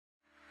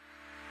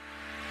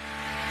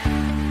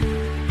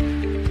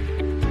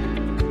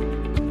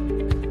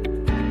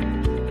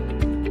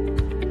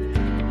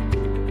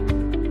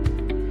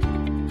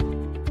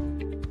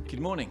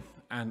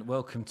and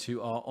welcome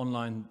to our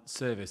online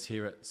service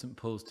here at St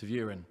Paul's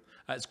Tervuren.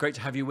 It's great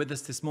to have you with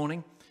us this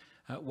morning,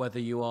 whether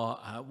you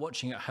are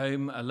watching at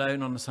home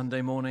alone on a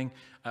Sunday morning,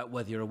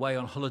 whether you're away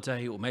on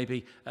holiday, or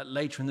maybe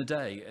later in the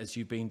day as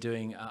you've been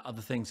doing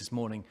other things this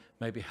morning,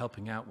 maybe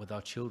helping out with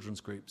our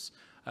children's groups.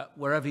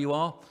 Wherever you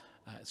are,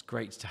 it's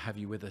great to have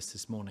you with us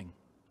this morning.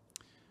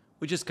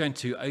 We're just going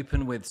to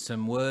open with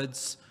some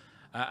words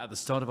at the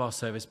start of our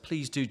service.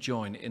 Please do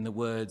join in the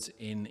words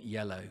in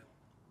yellow.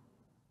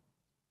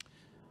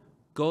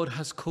 God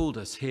has called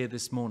us here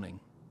this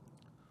morning.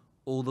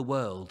 All the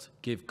world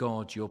give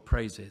God your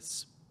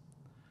praises.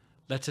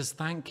 Let us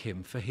thank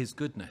him for his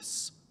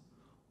goodness.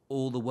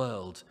 All the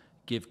world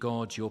give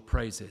God your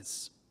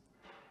praises.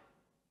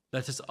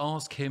 Let us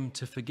ask him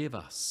to forgive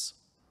us.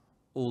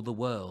 All the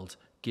world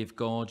give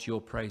God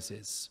your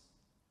praises.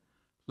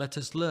 Let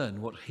us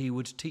learn what he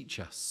would teach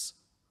us.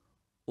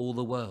 All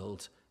the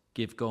world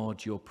give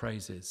God your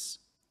praises.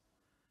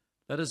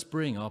 Let us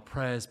bring our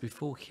prayers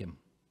before him.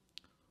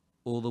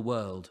 All the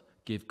world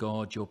give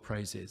God your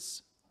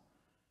praises.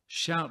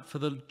 Shout for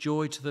the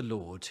joy to the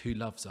Lord who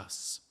loves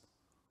us.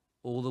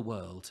 All the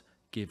world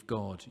give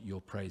God your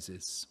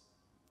praises.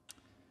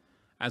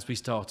 As we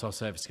start our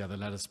service together,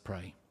 let us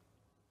pray.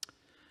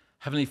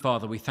 Heavenly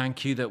Father, we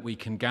thank you that we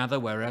can gather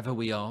wherever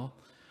we are,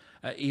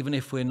 even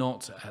if we're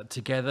not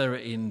together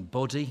in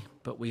body,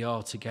 but we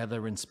are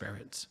together in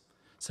spirit.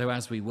 So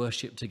as we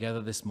worship together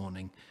this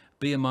morning,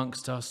 be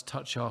amongst us,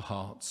 touch our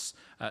hearts,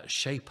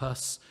 shape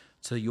us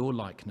to your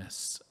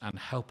likeness, and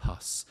help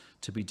us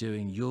to be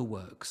doing your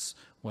works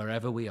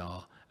wherever we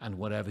are and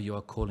whatever you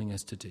are calling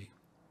us to do.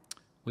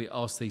 We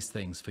ask these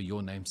things for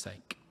your name's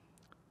sake.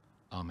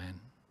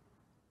 Amen.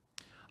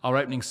 Our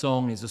opening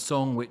song is a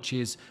song which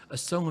is a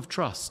song of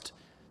trust.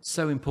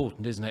 So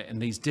important, isn't it, in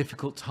these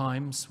difficult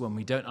times when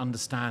we don't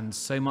understand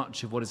so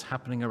much of what is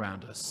happening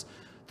around us,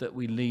 that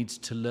we need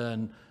to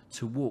learn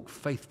to walk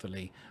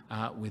faithfully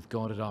with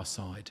God at our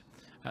side.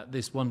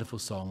 This wonderful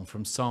song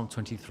from Psalm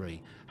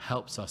 23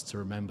 helps us to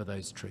remember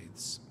those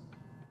truths.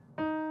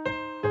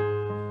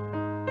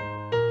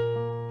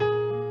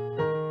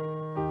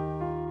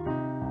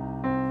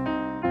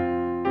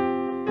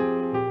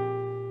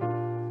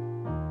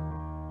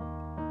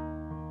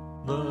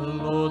 The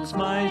Lord's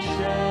my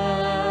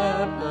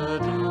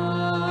shepherd,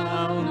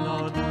 I'll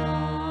not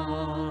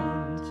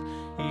want.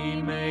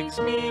 He makes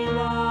me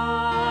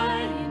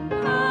lie in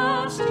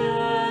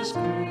pastures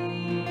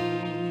green.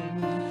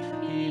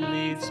 He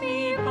leads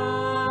me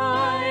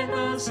by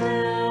the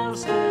still,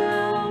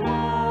 still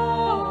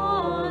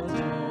waters.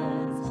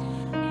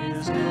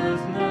 His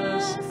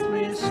goodness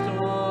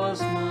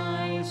restores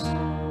my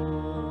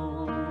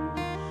soul,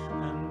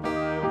 and I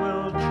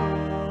will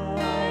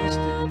trust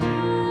in you.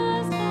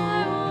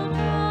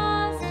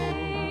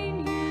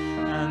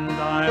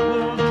 I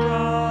will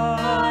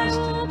trust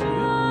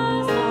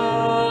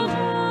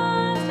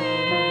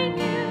in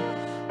you,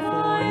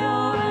 for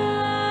your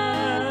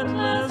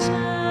endless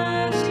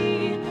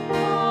mercy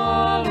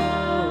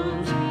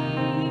follows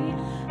me.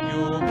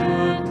 Your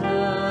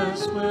goodness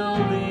will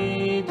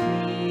lead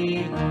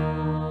me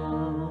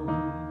home.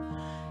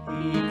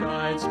 He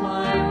guides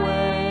my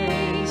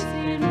ways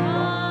in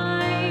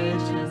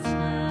righteousness,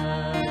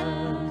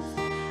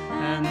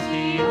 and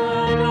he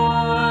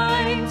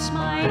anoints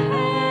my head.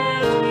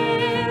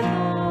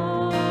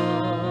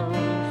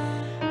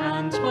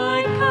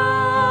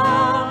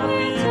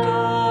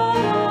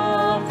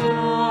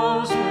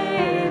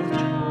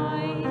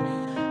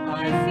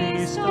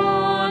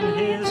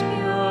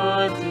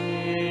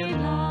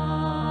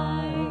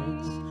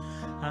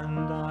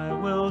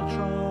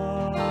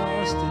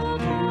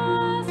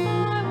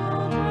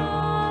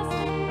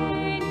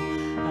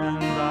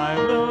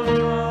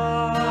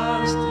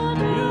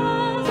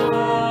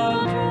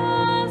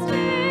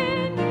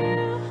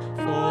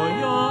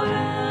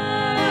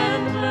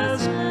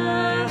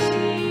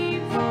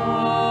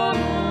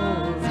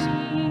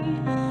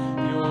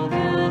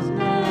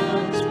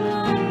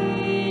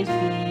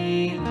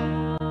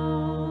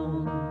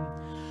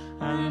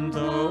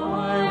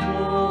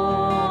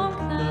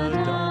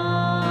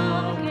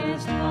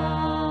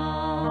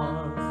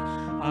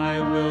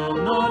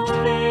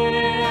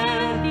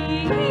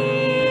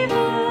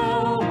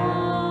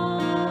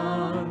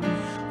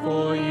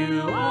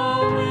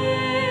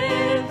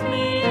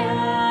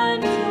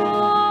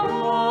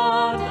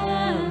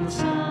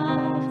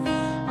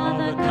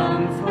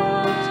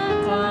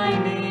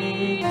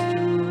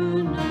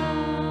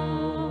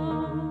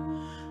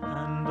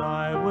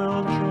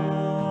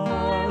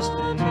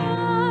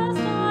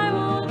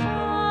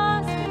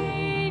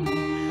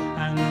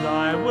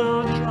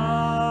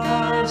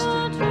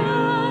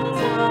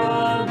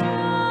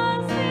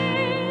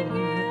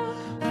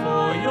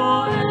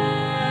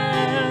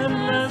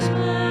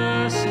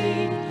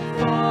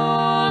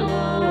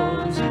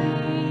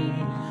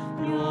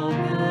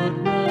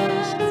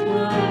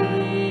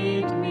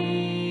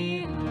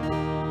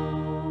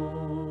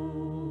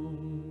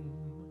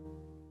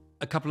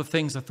 A couple of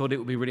things I thought it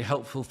would be really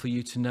helpful for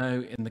you to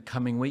know in the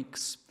coming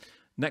weeks.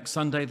 Next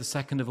Sunday, the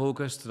 2nd of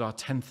August, at our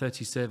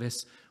 10:30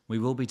 service, We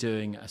will be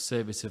doing a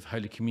service of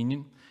Holy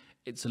Communion.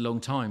 It's a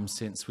long time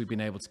since we've been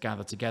able to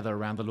gather together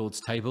around the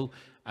Lord's table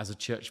as a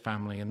church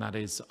family, and that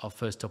is our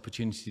first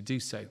opportunity to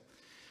do so.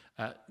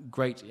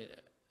 Great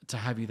to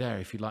have you there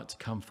if you'd like to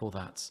come for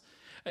that.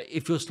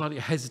 If you're slightly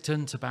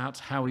hesitant about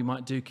how we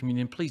might do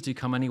communion, please do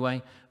come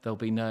anyway. There'll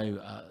be no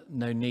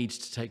need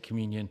to take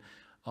communion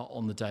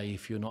on the day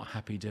if you're not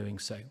happy doing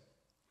so.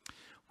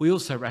 We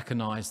also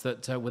recognise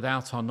that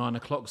without our 9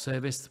 o'clock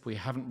service, we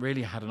haven't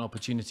really had an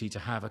opportunity to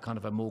have a kind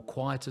of a more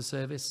quieter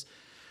service.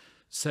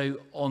 So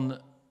on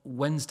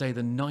Wednesday,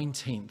 the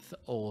 19th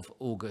of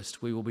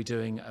August, we will be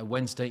doing a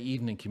Wednesday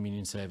evening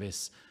communion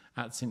service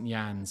at St.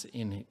 Jan's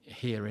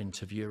here in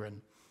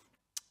Tervuren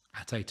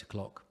at 8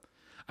 o'clock.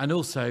 And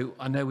also,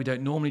 I know we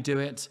don't normally do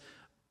it,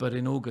 but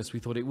in August we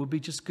thought it would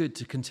be just good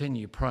to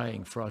continue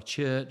praying for our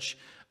church,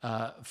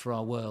 for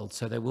our world.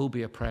 So there will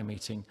be a prayer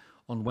meeting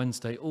on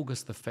Wednesday,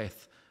 August the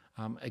 5th,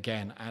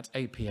 again at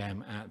 8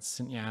 p.m. at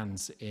St.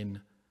 Jan's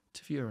in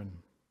Tervuren.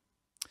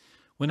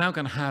 We're now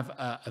going to have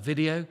a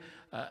video.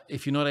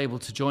 If you're not able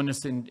to join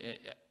us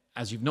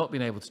as you've not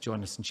been able to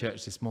join us in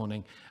church this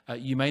morning,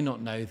 you may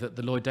not know that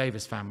the Lloyd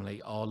Davis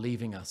family are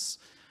leaving us.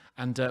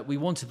 And we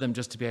wanted them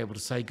just to be able to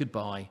say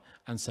goodbye.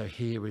 And so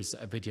here is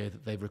a video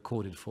that they've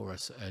recorded for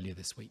us earlier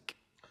this week.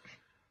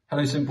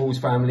 Hello St Paul's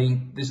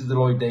family, this is the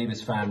Lloyd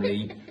Davis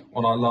family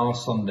on our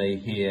last Sunday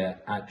here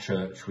at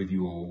church with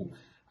you all.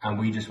 And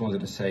we just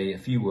wanted to say a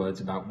few words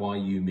about why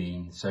you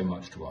mean so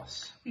much to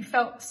us. We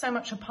felt so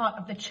much a part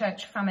of the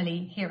church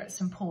family here at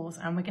St Paul's,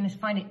 and we're going to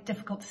find it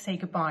difficult to say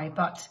goodbye,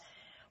 but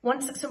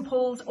once at St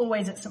Paul's,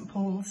 always at St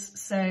Paul's.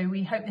 So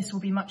we hope this will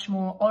be much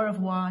more au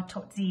revoir,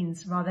 tot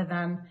ziens, rather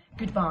than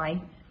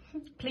goodbye.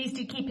 Please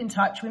do keep in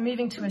touch. We're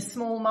moving to a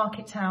small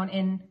market town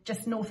in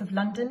just north of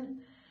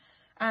London.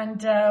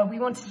 And we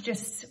wanted to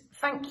just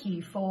thank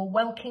you for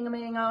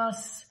welcoming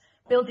us,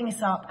 building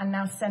us up, and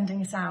now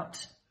sending us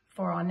out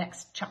for our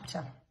next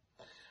chapter.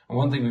 And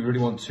one thing we really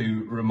want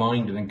to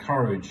remind and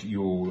encourage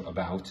you all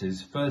about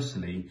is,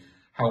 firstly,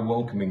 how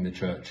welcoming the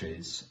church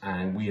is,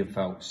 and we have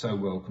felt so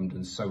welcomed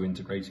and so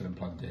integrated and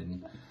plugged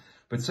in.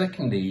 But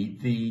secondly,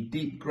 the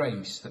deep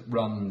grace that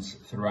runs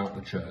throughout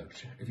the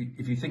church.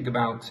 If you think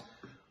about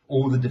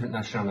all the different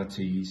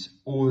nationalities,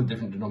 all the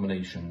different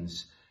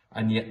denominations,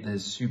 and yet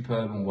there's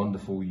superb and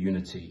wonderful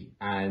unity,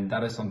 and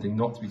that is something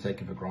not to be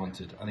taken for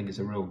granted. I think it's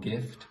a real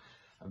gift,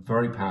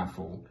 very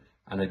powerful,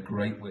 and a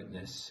great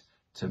witness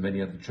to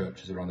many other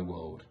churches around the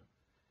world.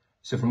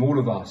 So from all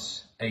of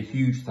us, a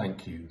huge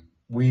thank you.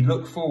 We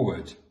look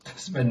forward to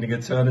spending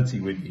eternity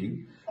with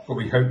you, but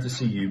we hope to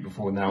see you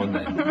before now and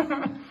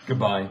then.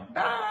 Goodbye.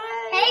 Bye.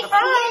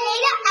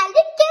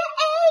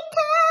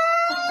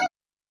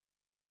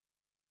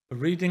 A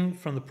reading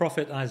from the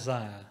prophet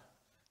Isaiah,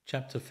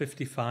 chapter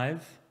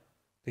 55,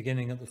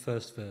 beginning at the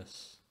first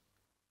verse.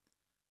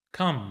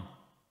 Come,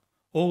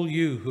 all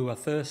you who are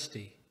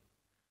thirsty,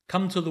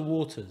 come to the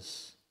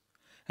waters,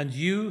 and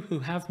you who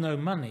have no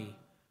money,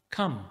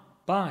 come,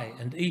 buy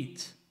and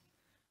eat.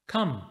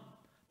 Come,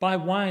 buy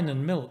wine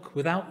and milk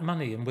without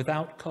money and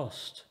without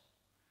cost.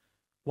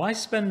 Why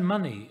spend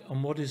money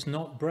on what is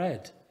not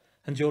bread,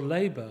 and your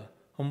labour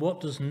on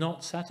what does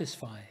not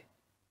satisfy?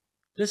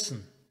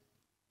 Listen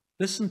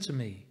to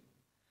me,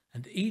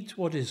 and eat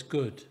what is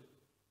good,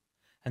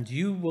 and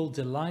you will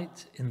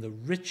delight in the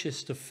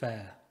richest of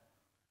fare.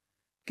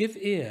 Give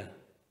ear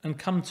and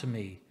come to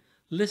me,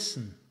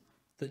 listen,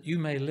 that you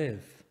may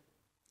live.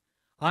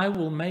 I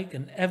will make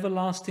an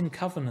everlasting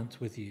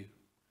covenant with you,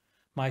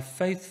 my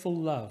faithful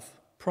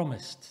love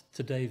promised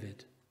to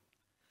David.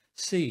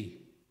 See,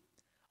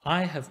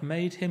 I have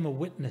made him a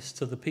witness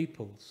to the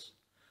peoples,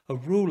 a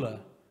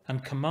ruler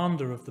and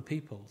commander of the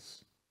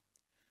peoples.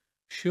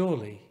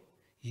 Surely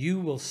you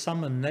will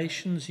summon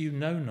nations you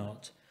know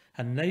not,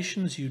 and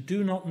nations you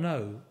do not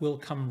know will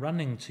come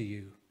running to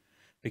you,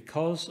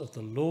 because of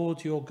the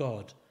Lord your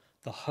God,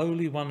 the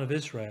Holy One of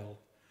Israel,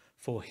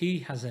 for he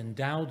has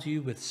endowed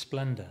you with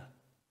splendor.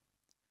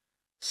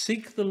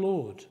 Seek the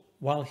Lord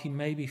while he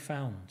may be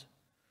found.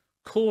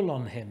 Call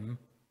on him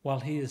while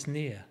he is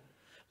near.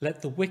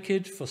 Let the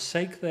wicked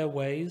forsake their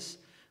ways,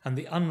 and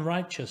the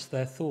unrighteous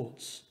their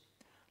thoughts.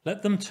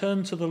 Let them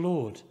turn to the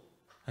Lord,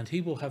 and he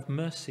will have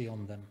mercy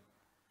on them,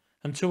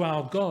 and to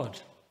our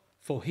God,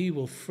 for he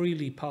will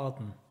freely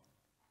pardon.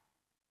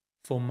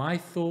 For my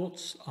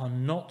thoughts are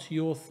not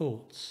your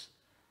thoughts,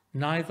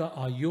 neither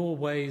are your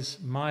ways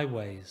my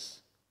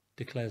ways,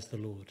 declares the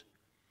Lord.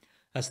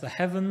 As the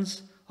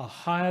heavens are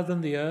higher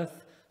than the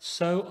earth,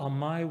 so are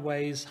my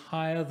ways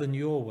higher than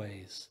your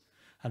ways,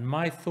 and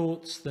my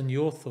thoughts than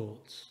your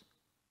thoughts.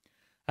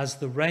 As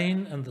the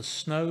rain and the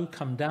snow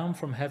come down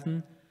from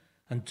heaven,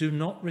 and do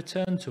not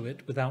return to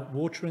it without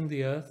watering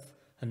the earth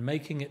and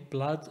making it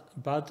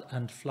bud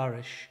and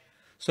flourish,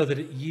 so that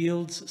it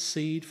yields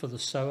seed for the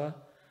sower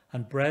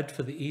and bread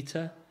for the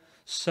eater,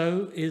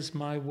 so is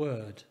my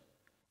word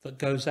that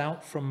goes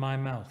out from my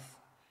mouth.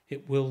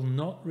 It will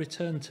not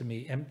return to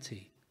me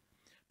empty,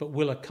 but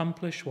will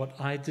accomplish what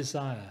I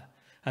desire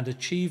and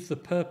achieve the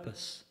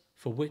purpose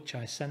for which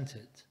I sent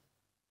it.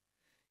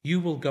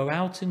 You will go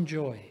out in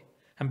joy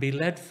and be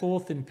led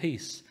forth in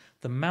peace.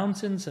 The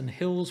mountains and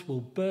hills will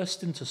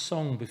burst into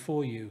song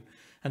before you,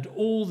 and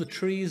all the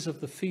trees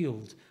of the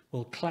field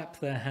will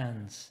clap their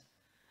hands.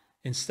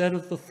 Instead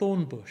of the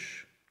thorn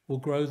bush will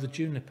grow the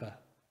juniper,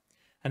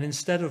 and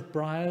instead of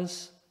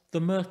briars, the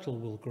myrtle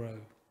will grow.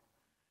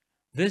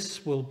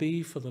 This will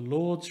be for the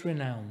Lord's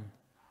renown,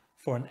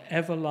 for an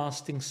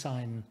everlasting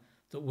sign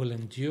that will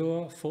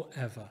endure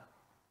forever.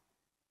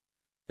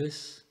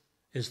 This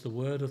is the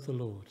word of the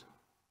Lord.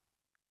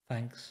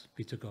 Thanks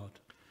be to God.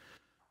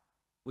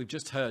 We've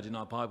just heard in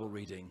our Bible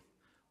reading,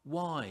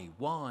 why,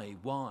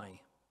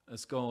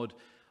 as God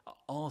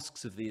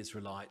asks of the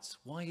Israelites,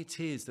 why it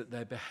is that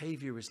their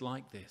behaviour is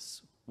like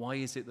this. Why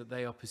is it that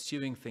they are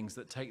pursuing things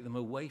that take them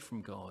away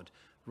from God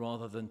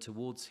rather than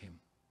towards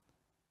him?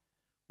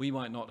 We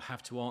might not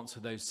have to answer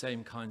those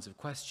same kinds of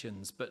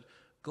questions, but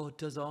God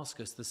does ask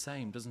us the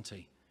same, doesn't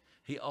he?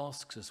 He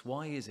asks us,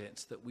 why is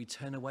it that we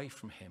turn away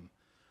from him,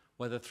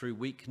 whether through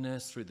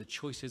weakness, through the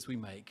choices we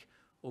make,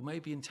 or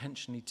maybe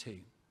intentionally too?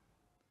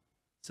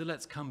 So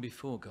let's come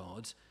before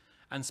God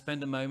and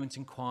spend a moment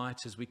in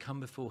quiet as we come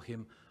before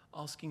him,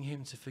 asking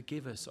him to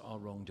forgive us our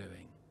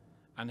wrongdoing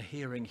and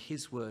hearing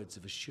his words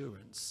of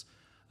assurance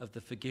of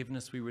the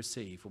forgiveness we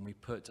receive when we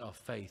put our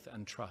faith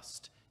and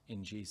trust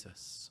in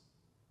Jesus.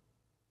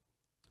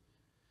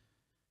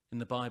 In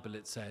the Bible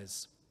it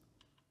says,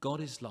 God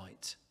is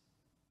light.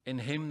 In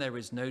him there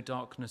is no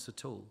darkness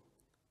at all.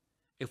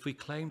 If we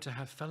claim to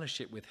have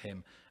fellowship with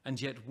him and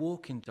yet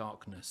walk in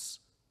darkness,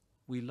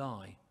 we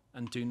lie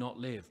and do not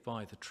live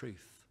by the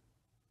truth.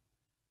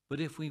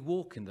 But if we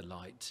walk in the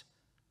light,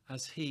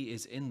 as he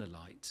is in the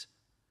light,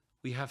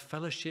 we have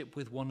fellowship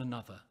with one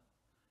another,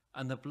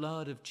 and the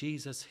blood of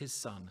Jesus, his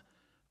Son,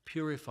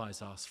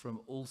 purifies us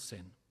from all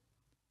sin.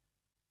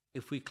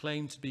 If we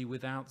claim to be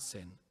without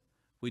sin,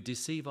 we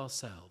deceive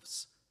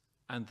ourselves,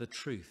 and the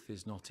truth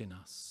is not in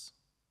us.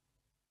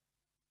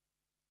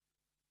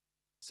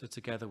 So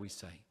together we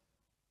say,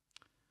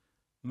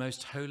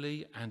 Most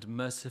holy and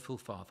merciful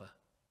Father,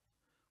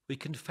 we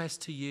confess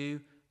to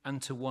you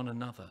and to one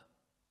another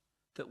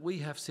that we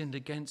have sinned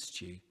against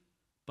you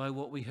by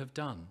what we have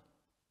done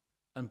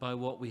and by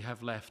what we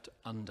have left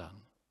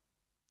undone.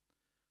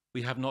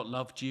 We have not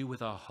loved you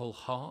with our whole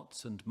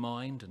hearts and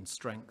mind and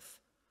strength.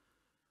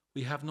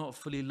 We have not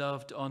fully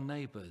loved our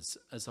neighbours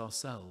as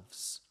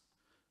ourselves.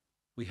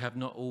 We have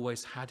not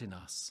always had in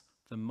us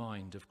the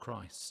mind of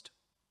Christ.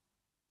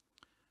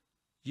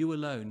 You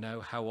alone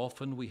know how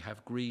often we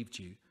have grieved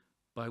you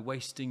by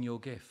wasting your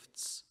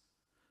gifts,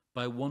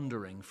 by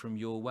wandering from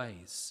your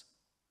ways,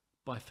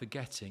 by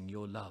forgetting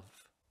your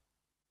love.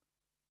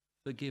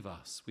 Forgive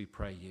us, we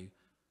pray you,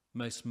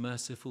 most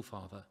merciful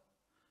Father,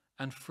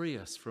 and free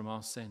us from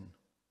our sin.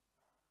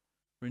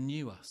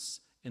 Renew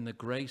us in the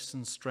grace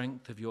and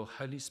strength of your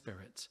Holy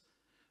Spirit,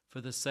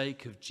 for the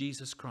sake of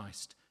Jesus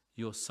Christ,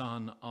 your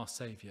Son, our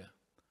Saviour.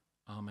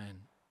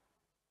 Amen.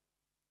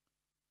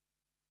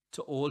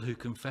 To all who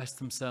confess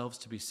themselves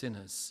to be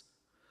sinners,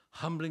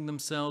 humbling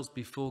themselves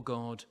before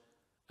God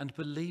and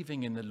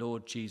believing in the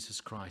Lord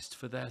Jesus Christ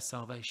for their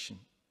salvation,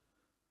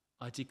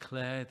 I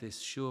declare this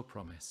sure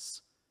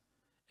promise.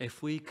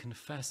 If we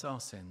confess our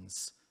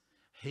sins,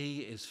 he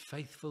is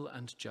faithful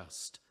and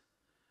just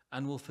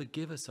and will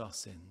forgive us our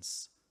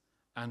sins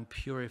and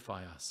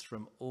purify us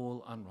from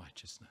all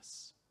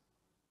unrighteousness.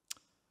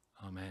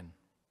 Amen.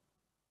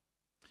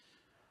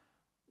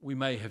 We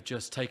may have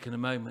just taken a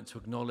moment to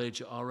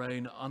acknowledge our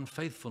own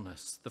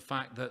unfaithfulness, the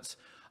fact that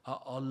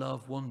our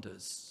love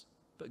wanders,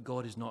 but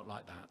God is not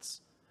like that.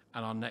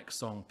 And our next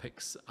song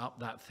picks up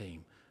that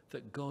theme,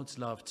 that God's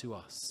love to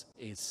us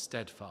is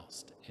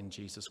steadfast in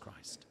Jesus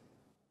Christ.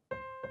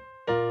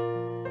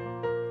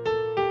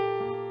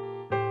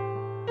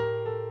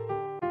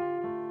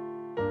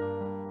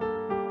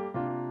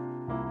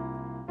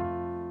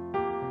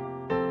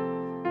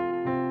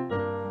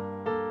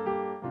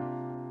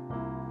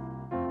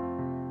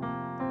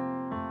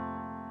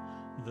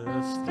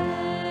 The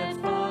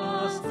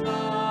steadfast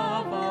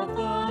love of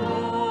the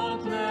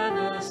Lord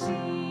never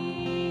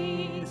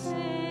ceases.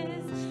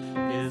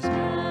 His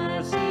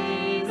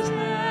mercies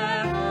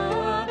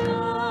never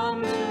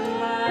come to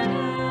an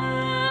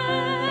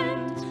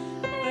end.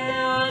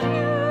 They are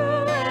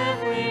new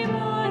every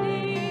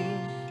morning,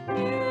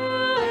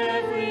 new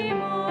every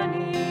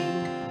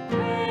morning.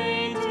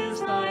 Great is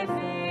thy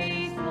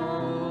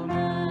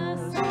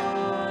faithfulness,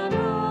 O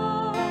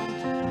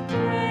Lord.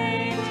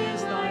 Great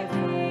is thy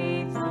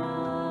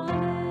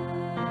faithfulness.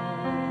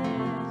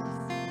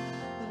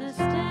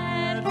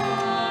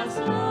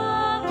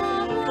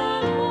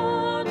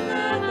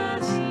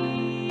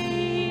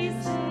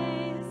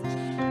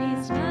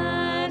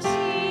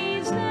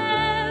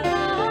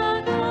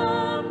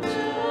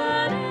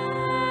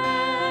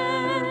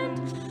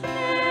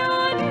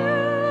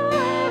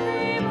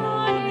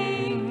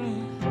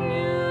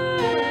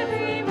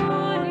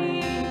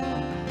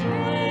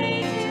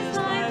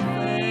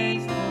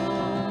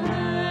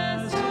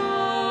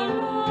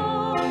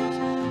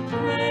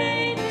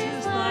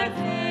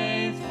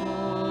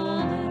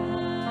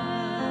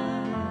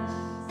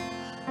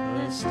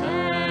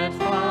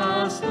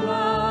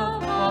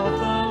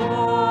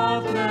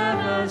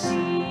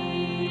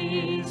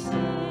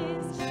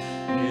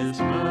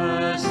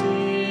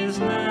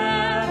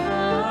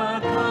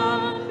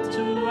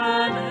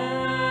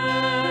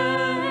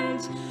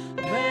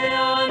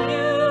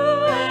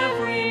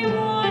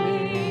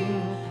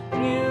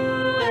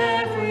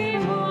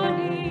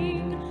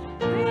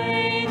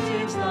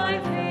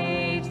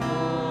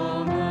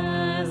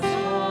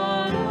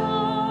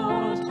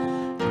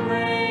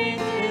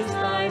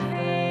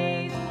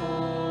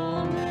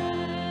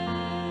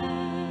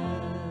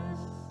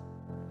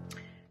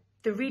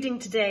 The reading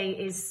today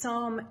is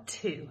Psalm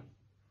 2.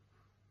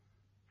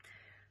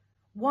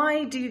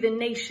 Why do the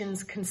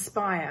nations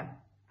conspire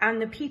and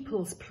the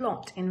peoples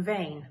plot in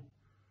vain?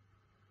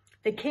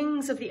 The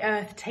kings of the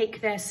earth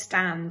take their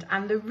stand,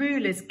 and the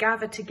rulers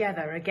gather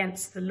together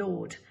against the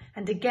Lord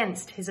and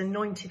against his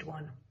anointed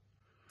one.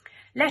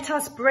 Let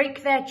us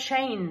break their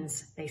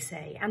chains, they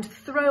say, and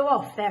throw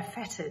off their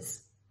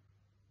fetters.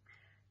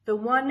 The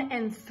one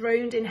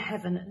enthroned in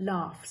heaven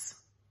laughs.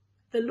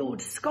 The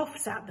Lord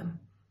scoffs at them.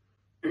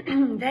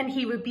 Then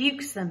he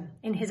rebukes them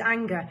in his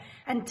anger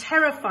and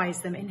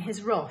terrifies them in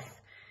his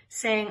wrath,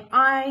 saying,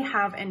 I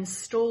have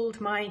installed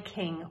my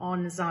king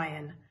on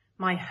Zion,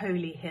 my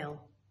holy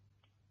hill.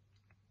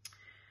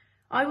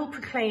 I will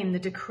proclaim the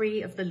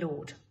decree of the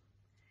Lord.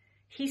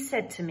 He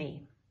said to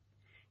me,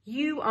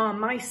 you are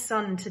my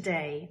son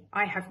today.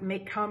 I have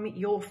become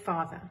your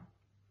father.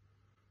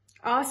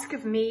 Ask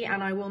of me,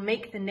 and I will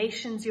make the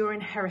nations your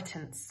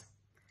inheritance,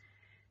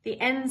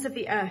 the ends of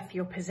the earth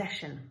your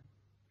possession.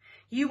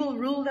 You will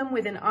rule them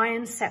with an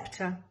iron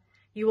scepter.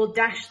 You will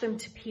dash them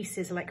to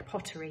pieces like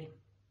pottery.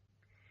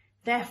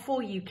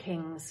 Therefore, you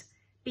kings,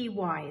 be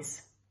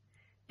wise.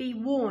 Be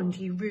warned,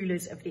 you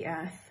rulers of the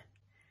earth.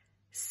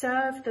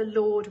 Serve the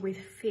Lord with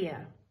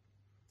fear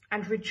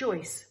and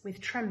rejoice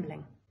with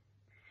trembling.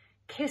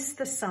 Kiss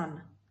the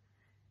Son,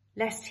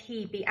 lest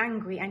he be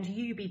angry and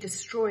you be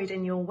destroyed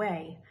in your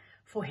way,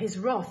 for his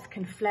wrath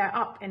can flare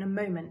up in a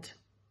moment.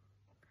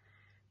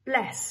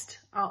 Blessed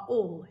are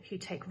all who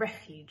take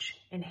refuge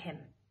in him.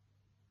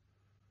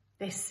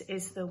 This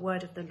is the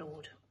word of the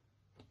Lord.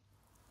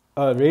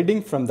 A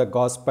reading from the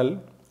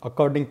Gospel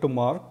according to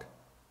Mark,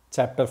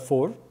 chapter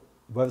 4,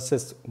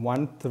 verses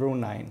 1 through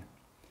 9.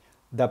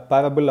 The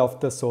parable of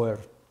the sower.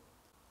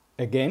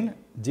 Again,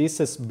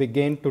 Jesus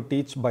began to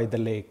teach by the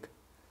lake.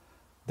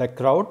 The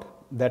crowd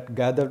that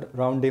gathered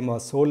round him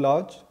was so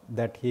large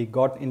that he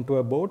got into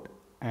a boat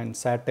and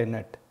sat in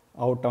it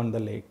out on the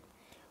lake,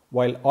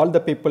 while all the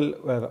people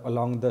were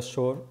along the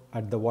shore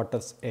at the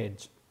water's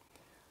edge.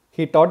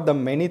 He taught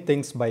them many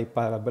things by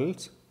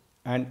parables,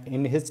 and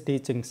in his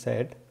teaching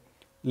said,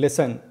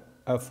 Listen,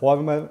 a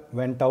farmer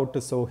went out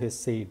to sow his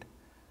seed.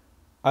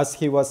 As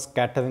he was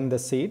scattering the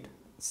seed,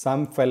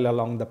 some fell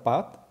along the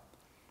path,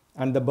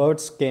 and the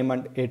birds came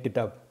and ate it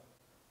up.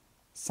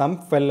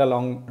 Some fell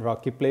along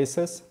rocky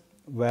places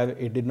where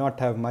it did not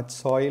have much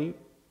soil.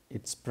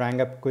 It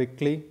sprang up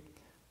quickly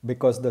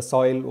because the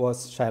soil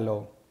was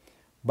shallow.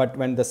 But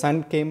when the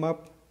sun came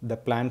up, the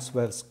plants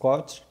were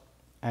scorched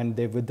and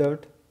they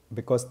withered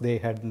because they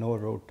had no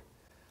root.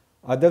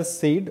 Other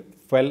seed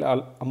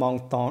fell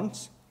among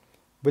thorns,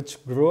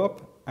 which grew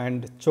up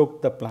and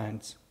choked the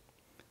plants,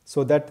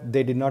 so that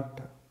they did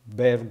not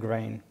bear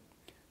grain.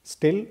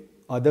 Still,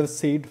 other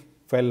seed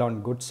fell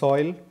on good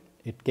soil.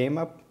 It came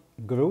up,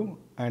 grew,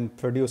 and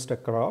produced a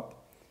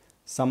crop,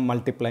 some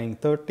multiplying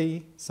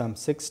 30, some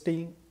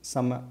 60,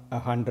 some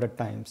 100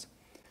 times.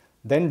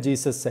 Then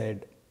Jesus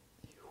said,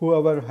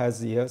 Whoever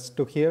has ears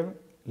to hear,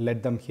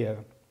 let them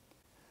hear.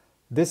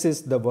 This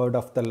is the word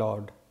of the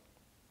Lord.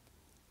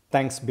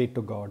 Thanks be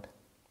to God.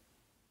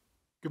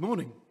 Good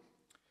morning.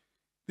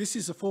 This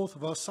is the fourth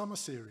of our summer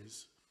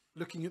series,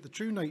 looking at the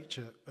true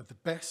nature of the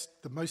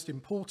best, the most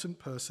important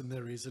person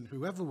there is and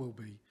whoever will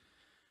be,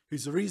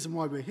 who's the reason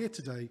why we're here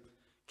today,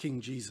 King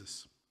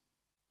Jesus.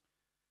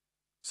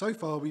 So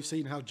far, we've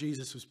seen how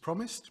Jesus was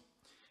promised,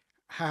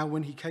 how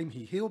when he came,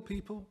 he healed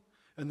people,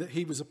 and that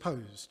he was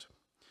opposed.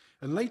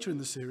 And later in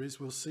the series,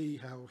 we'll see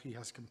how he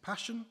has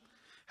compassion,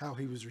 how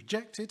he was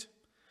rejected,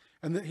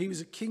 and that he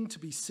was a king to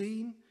be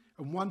seen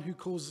and one who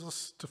calls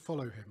us to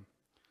follow him.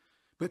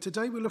 But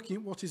today we're looking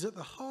at what is at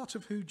the heart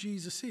of who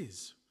Jesus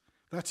is.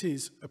 That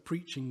is, a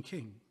preaching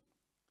king.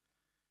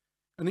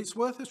 And it's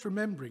worth us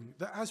remembering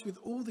that as with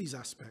all these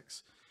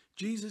aspects,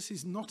 Jesus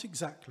is not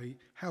exactly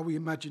how we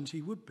imagined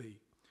he would be,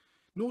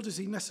 nor does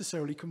he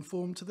necessarily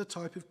conform to the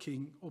type of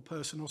king or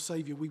person or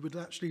saviour we would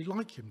actually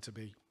like him to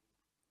be.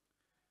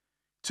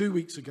 2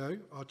 weeks ago,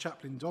 our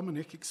chaplain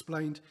Dominic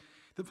explained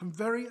that from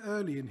very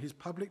early in his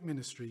public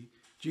ministry,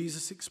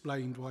 Jesus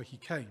explained why he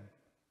came.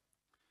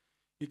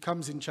 It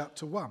comes in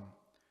chapter 1,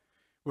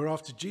 where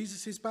after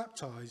Jesus is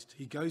baptized,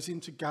 he goes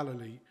into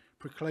Galilee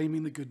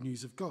proclaiming the good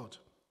news of God.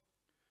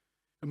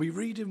 And we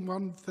read in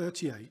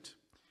 1:38,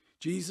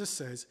 Jesus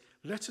says,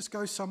 "Let us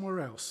go somewhere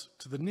else,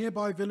 to the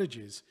nearby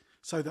villages,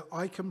 so that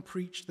I can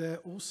preach there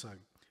also.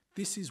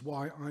 This is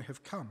why I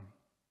have come."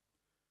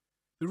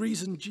 The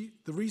reason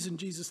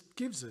Jesus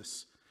gives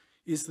us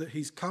is that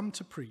he's come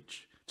to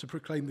preach, to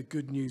proclaim the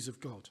good news of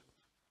God.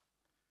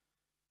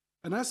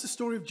 And as the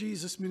story of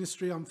Jesus'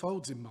 ministry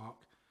unfolds in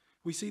Mark,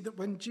 we see that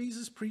when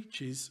Jesus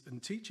preaches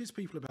and teaches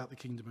people about the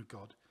kingdom of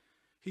God,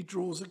 he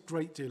draws a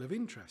great deal of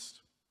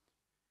interest.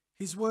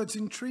 His words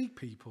intrigue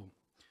people,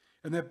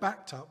 and they're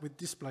backed up with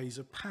displays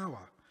of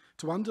power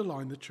to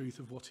underline the truth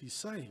of what he's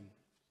saying.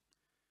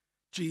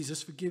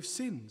 Jesus forgives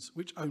sins,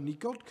 which only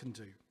God can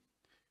do,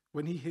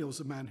 when he heals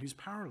a man who's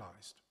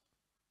paralyzed.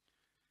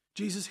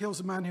 Jesus heals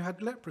a man who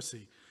had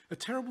leprosy, a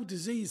terrible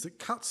disease that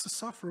cuts the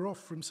sufferer off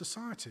from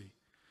society.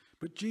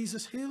 But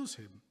Jesus heals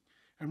him,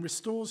 and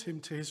restores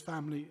him to his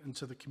family and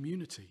to the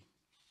community.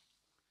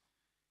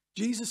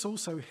 Jesus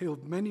also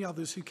healed many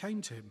others who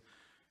came to him,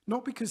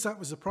 not because that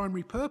was the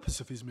primary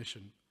purpose of his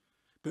mission,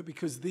 but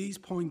because these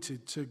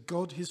pointed to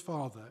God his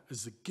Father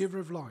as the giver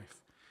of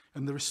life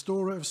and the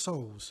restorer of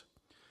souls,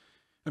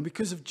 and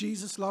because of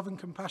Jesus' love and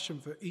compassion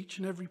for each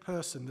and every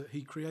person that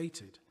he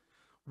created,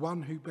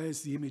 one who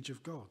bears the image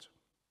of God.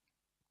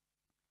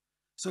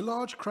 So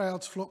large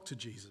crowds flocked to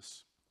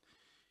Jesus.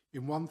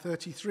 In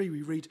 133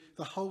 we read,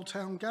 the whole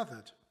town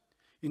gathered.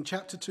 In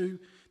chapter 2,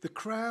 the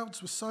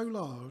crowds were so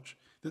large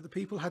that the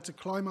people had to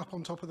climb up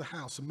on top of the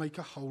house and make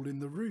a hole in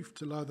the roof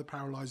to lower the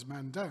paralysed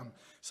man down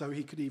so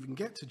he could even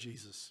get to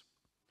Jesus.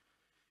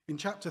 In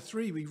chapter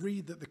 3 we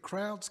read that the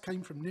crowds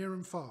came from near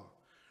and far,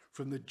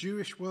 from the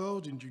Jewish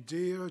world in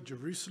Judea,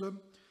 Jerusalem,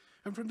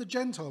 and from the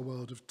Gentile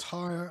world of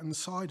Tyre and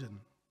Sidon.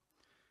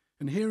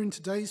 And here in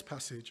today's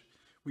passage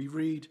we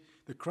read,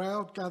 the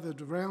crowd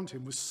gathered around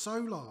him was so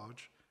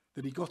large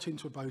that he got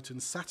into a boat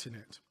and sat in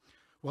it,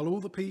 while all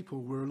the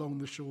people were along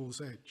the shore's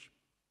edge.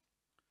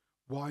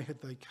 Why had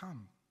they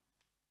come?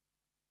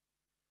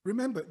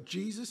 Remember,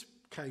 Jesus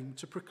came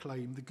to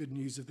proclaim the good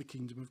news of the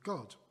kingdom of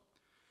God.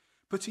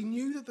 But he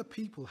knew that the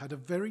people had a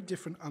very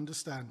different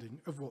understanding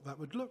of what that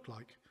would look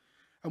like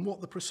and what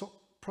the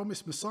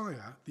promised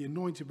Messiah, the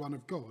anointed one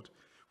of God,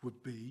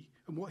 would be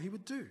and what he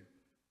would do.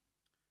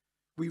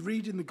 We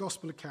read in the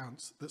gospel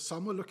accounts that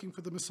some were looking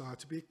for the Messiah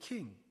to be a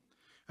king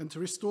and to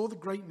restore the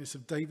greatness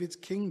of David's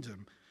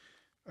kingdom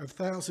of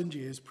 1,000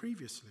 years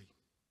previously.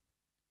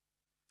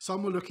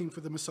 Some were looking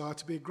for the Messiah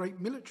to be a great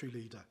military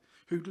leader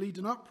who'd lead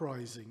an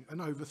uprising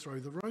and overthrow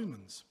the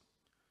Romans.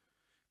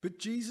 But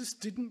Jesus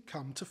didn't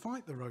come to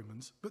fight the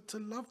Romans, but to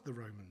love the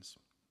Romans.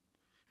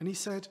 And he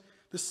said,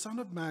 the Son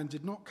of Man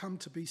did not come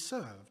to be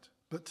served,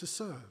 but to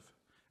serve,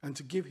 and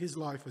to give his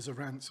life as a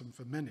ransom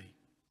for many.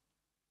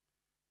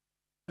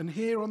 And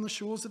here on the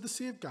shores of the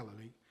Sea of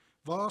Galilee,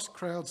 vast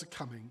crowds are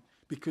coming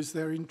because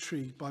they're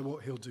intrigued by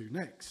what he'll do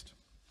next.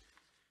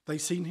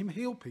 They've seen him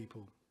heal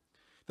people.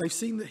 They've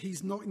seen that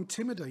he's not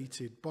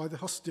intimidated by the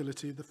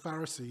hostility of the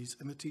Pharisees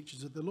and the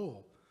teachers of the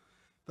law.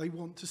 They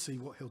want to see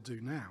what he'll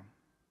do now.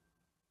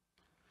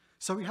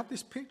 So we have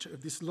this picture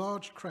of this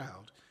large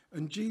crowd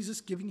and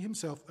Jesus giving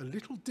himself a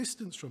little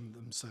distance from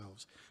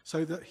themselves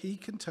so that he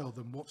can tell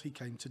them what he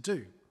came to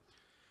do,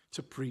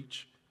 to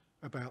preach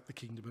about the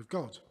kingdom of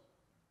God.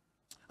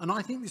 And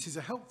I think this is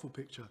a helpful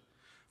picture,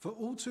 for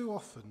all too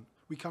often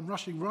we come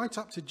rushing right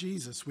up to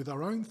Jesus with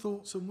our own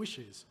thoughts and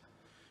wishes,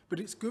 but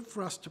it's good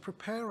for us to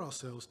prepare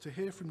ourselves to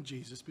hear from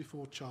Jesus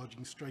before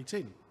charging straight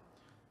in.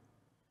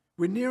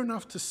 We're near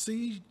enough to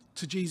see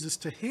to Jesus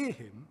to hear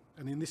him,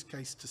 and in this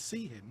case to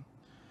see him,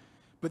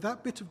 but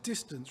that bit of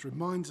distance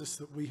reminds us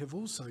that we have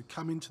also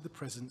come into the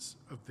presence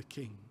of the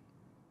King.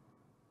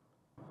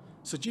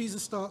 So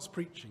Jesus starts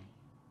preaching.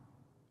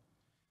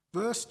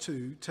 Verse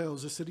 2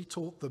 tells us that he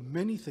taught them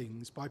many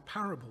things by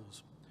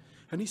parables.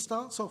 And he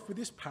starts off with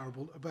this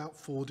parable about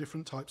 4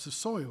 different types of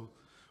soil,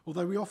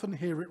 although we often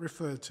hear it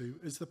referred to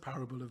as the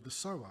parable of the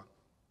sower.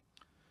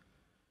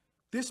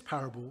 This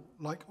parable,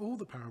 like all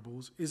the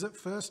parables, is at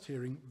first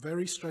hearing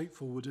very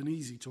straightforward and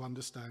easy to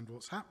understand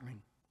what's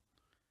happening.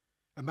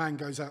 A man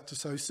goes out to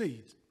sow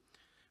seed.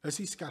 As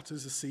he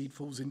scatters, the seed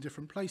falls in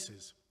different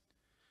places.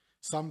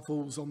 Some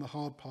falls on the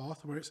hard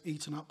path where it's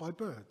eaten up by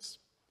birds.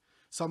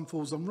 Some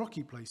falls on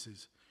rocky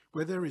places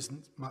where there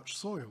isn't much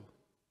soil.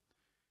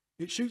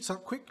 It shoots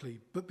up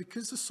quickly, but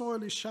because the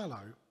soil is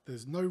shallow,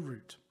 there's no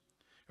root.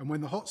 And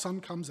when the hot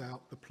sun comes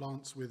out, the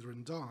plants wither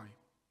and die.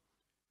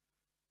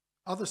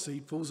 Other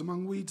seed falls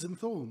among weeds and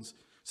thorns,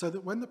 so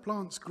that when the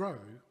plants grow,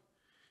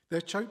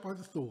 they're choked by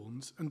the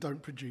thorns and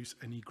don't produce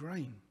any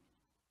grain.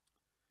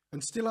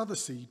 And still other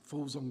seed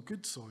falls on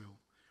good soil,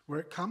 where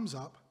it comes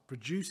up,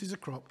 produces a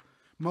crop,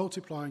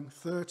 multiplying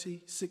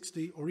 30,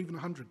 60, or even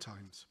 100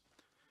 times.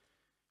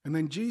 And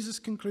then Jesus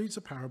concludes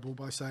the parable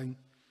by saying,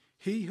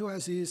 "He who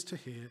has ears to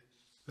hear,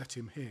 let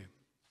him hear."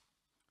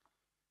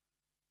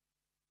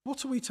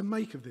 What are we to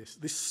make of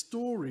this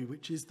story,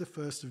 which is the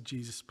first of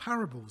Jesus'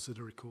 parables that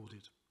are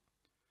recorded?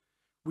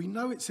 We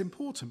know it's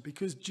important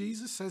because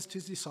Jesus says to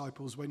his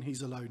disciples when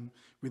he's alone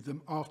with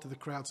them after the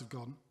crowds have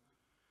gone,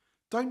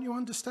 "Don't you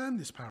understand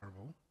this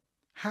parable?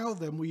 How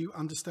then will you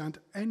understand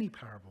any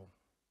parable?"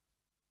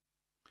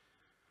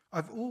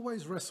 I've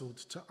always wrestled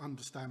to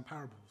understand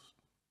parables.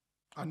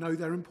 I know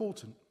they're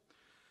important,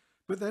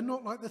 but they're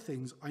not like the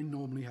things I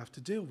normally have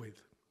to deal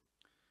with.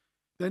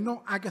 They're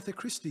not Agatha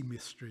Christie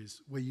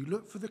mysteries where you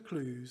look for the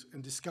clues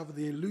and discover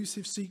the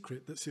elusive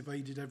secret that's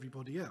evaded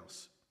everybody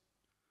else.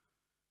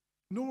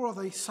 Nor are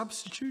they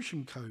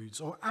substitution codes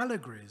or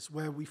allegories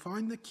where we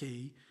find the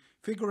key,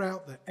 figure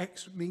out that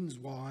X means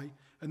Y,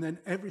 and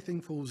then everything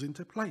falls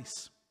into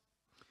place.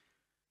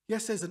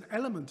 Yes, there's an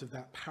element of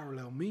that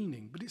parallel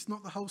meaning, but it's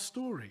not the whole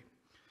story.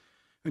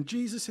 And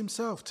Jesus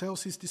himself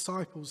tells his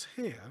disciples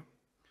here,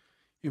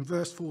 in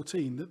verse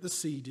 14, that the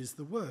seed is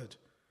the word.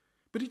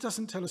 But he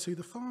doesn't tell us who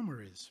the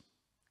farmer is.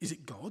 Is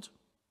it God?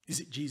 Is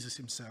it Jesus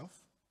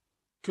himself?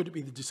 Could it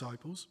be the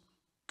disciples?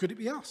 Could it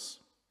be us?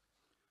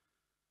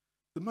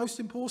 The most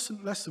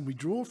important lesson we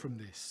draw from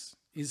this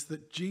is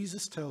that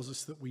Jesus tells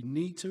us that we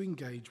need to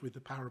engage with the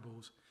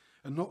parables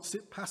and not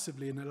sit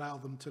passively and allow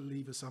them to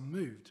leave us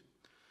unmoved.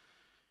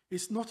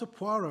 It's not a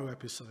Poirot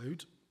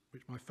episode,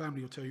 which my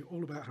family will tell you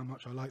all about how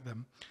much I like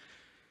them,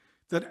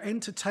 that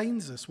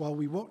entertains us while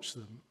we watch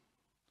them,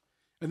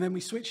 and then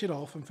we switch it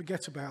off and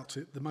forget about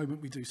it the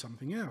moment we do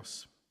something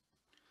else.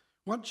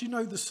 Once you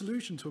know the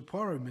solution to a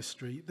Poirot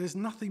mystery, there's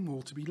nothing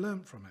more to be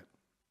learnt from it.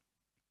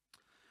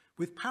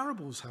 With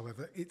parables,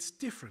 however, it's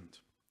different.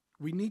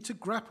 We need to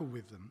grapple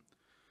with them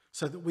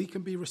so that we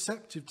can be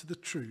receptive to the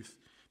truth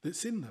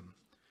that's in them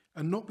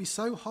and not be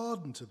so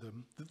hardened to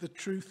them that the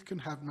truth can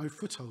have no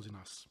foothold in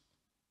us.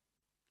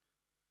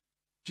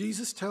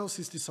 Jesus tells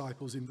his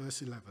disciples in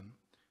verse 11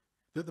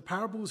 that the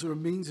parables are a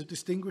means of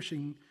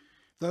distinguishing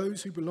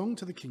those who belong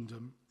to the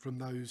kingdom from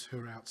those who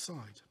are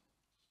outside.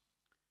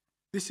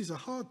 This is a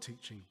hard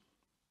teaching.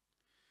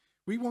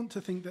 We want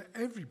to think that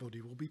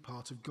everybody will be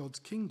part of God's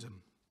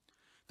kingdom,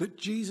 that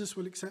Jesus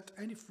will accept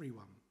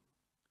everyone.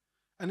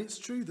 And it's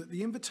true that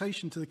the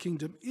invitation to the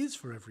kingdom is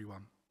for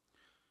everyone.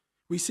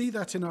 We see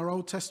that in our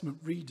Old Testament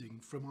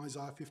reading from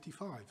Isaiah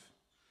 55.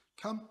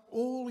 Come,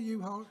 all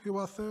you who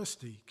are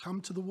thirsty,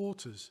 come to the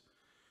waters.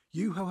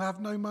 You who have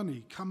no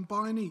money, come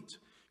buy and eat.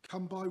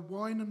 Come buy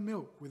wine and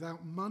milk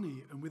without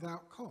money and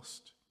without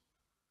cost.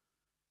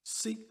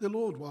 Seek the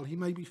Lord while he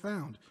may be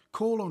found.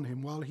 Call on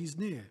him while he's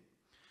near.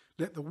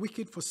 Let the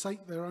wicked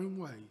forsake their own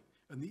way,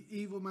 and the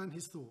evil man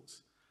his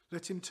thoughts.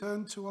 Let him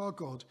turn to our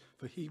God,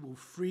 for he will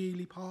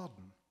freely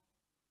pardon.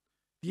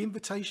 The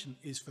invitation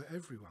is for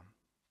everyone.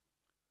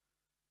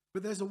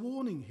 But there's a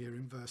warning here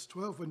in verse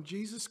 12 when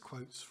Jesus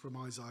quotes from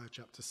Isaiah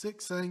chapter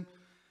 6 saying,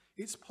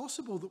 it's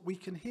possible that we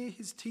can hear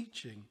his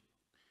teaching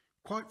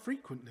quite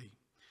frequently,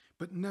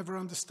 but never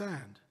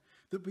understand,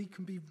 that we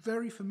can be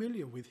very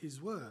familiar with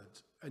his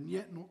words and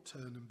yet not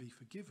turn and be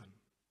forgiven.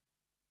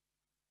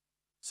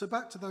 So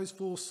back to those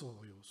four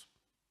soils.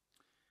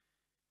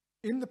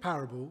 In the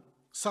parable,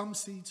 some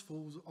seeds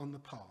fall on the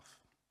path,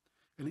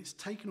 and it's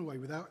taken away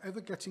without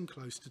ever getting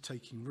close to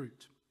taking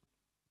root.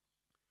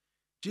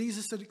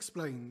 Jesus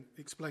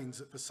explains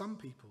that for some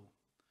people,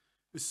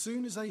 as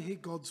soon as they hear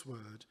God's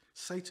word,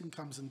 Satan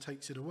comes and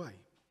takes it away.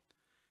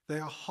 They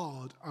are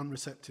hard,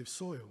 unreceptive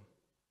soil.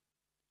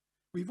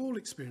 We've all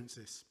experienced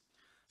this.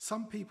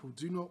 Some people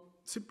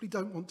simply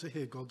don't want to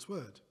hear God's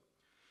word.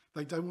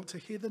 They don't want to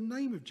hear the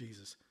name of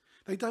Jesus.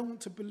 They don't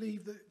want to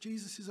believe that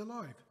Jesus is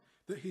alive,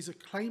 that he's a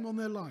claim on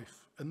their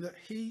life, and that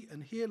he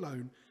and he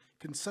alone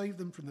can save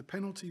them from the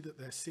penalty that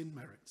their sin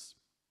merits.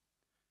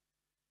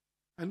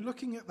 And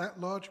looking at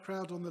that large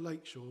crowd on the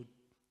lakeshore,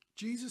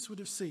 Jesus would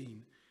have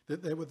seen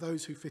that there were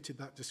those who fitted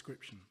that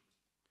description.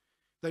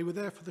 They were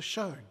there for the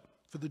show,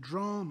 for the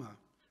drama,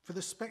 for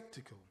the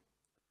spectacle,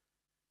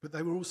 but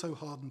they were also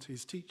hardened to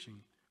his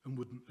teaching and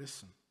wouldn't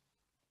listen.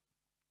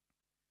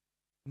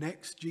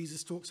 Next,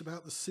 Jesus talks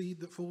about the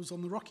seed that falls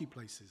on the rocky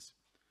places,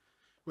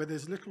 where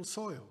there's little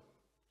soil.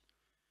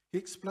 He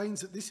explains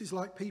that this is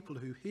like people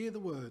who hear the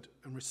word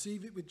and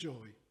receive it with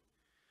joy,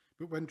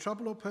 but when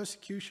trouble or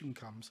persecution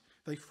comes,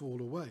 they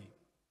fall away.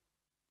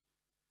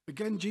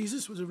 Again,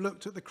 Jesus would have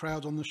looked at the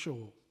crowd on the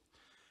shore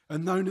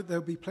and known that there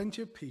would be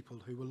plenty of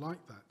people who were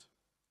like that.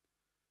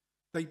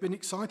 They'd been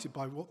excited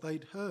by what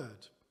they'd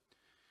heard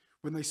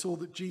when they saw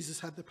that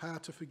Jesus had the power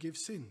to forgive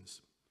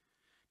sins.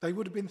 They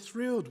would have been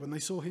thrilled when they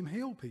saw him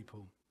heal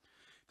people.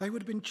 They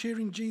would have been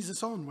cheering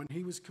Jesus on when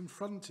he was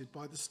confronted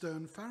by the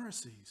stern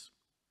Pharisees.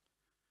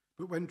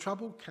 But when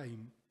trouble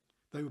came,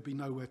 they would be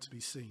nowhere to be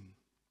seen.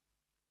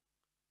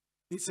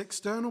 It's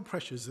external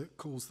pressures that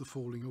cause the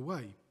falling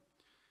away.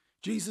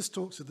 Jesus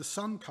talks of the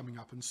sun coming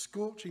up and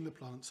scorching the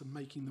plants and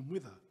making them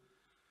wither.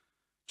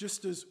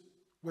 Just as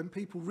when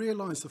people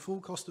realise the full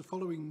cost of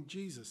following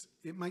Jesus,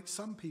 it makes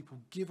some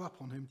people give up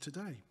on him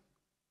today.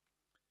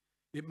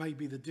 It may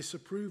be the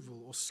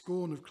disapproval or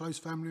scorn of close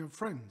family and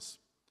friends.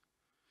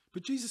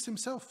 But Jesus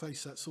himself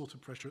faced that sort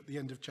of pressure at the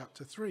end of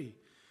chapter 3,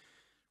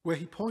 where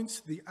he points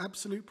to the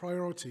absolute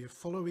priority of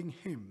following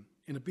him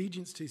in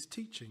obedience to his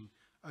teaching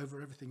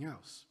over everything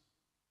else.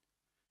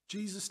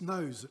 Jesus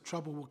knows that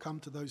trouble will come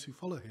to those who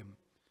follow him,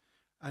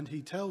 and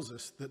he tells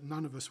us that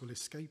none of us will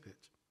escape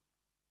it.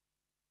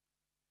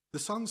 The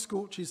sun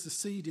scorches the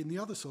seed in the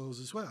other soils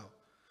as well,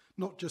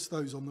 not just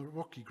those on the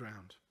rocky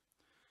ground.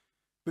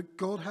 But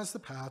God has the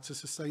power to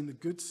sustain the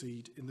good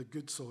seed in the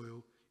good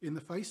soil in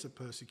the face of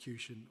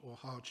persecution or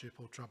hardship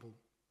or trouble.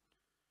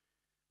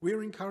 We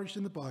are encouraged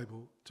in the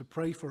Bible to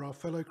pray for our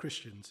fellow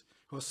Christians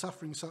who are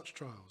suffering such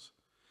trials.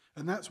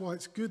 And that's why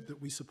it's good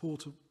that we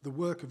support the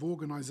work of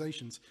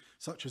organisations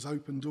such as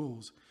Open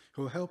Doors,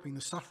 who are helping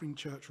the suffering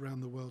church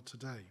around the world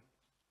today.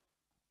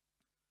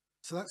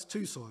 So that's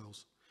two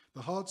soils: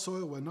 the hard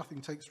soil where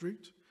nothing takes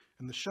root,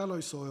 and the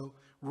shallow soil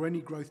where any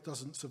growth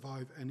doesn't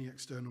survive any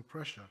external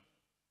pressure.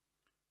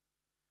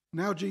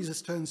 Now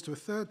Jesus turns to a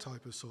third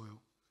type of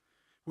soil,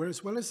 where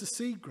as well as the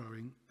seed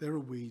growing, there are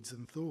weeds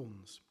and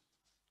thorns.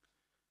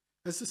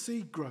 As the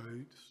seed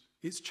grows,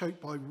 it's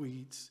choked by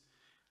weeds,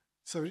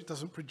 so it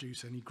doesn't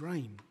produce any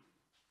grain.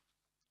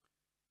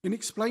 In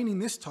explaining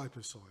this type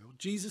of soil,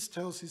 Jesus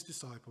tells his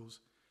disciples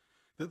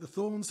that the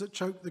thorns that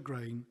choke the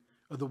grain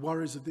are the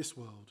worries of this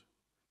world,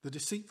 the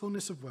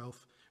deceitfulness of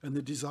wealth, and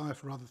the desire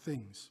for other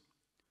things.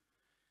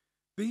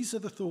 These are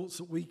the thoughts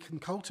that we can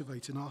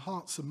cultivate in our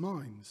hearts and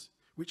minds,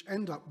 which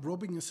end up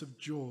robbing us of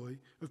joy,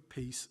 of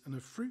peace, and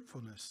of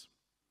fruitfulness.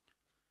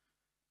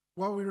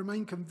 While we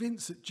remain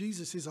convinced that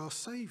Jesus is our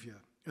Saviour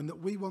and that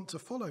we want to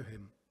follow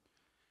him,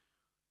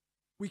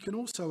 we can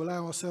also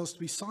allow ourselves to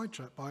be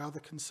sidetracked by other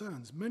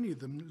concerns, many of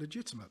them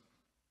legitimate.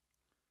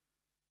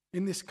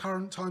 In this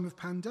current time of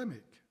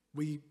pandemic,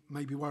 we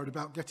may be worried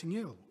about getting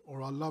ill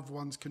or our loved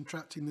ones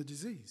contracting the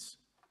disease.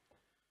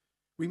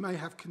 We may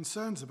have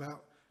concerns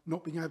about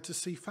not being able to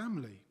see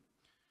family,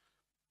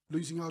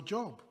 losing our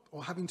job,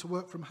 or having to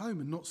work from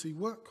home and not see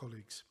work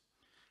colleagues,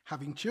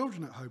 having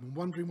children at home and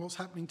wondering what's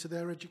happening to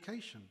their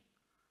education.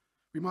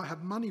 We might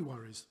have money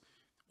worries,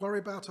 worry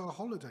about our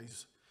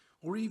holidays,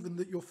 or even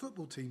that your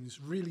football team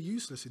is really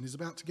useless and is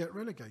about to get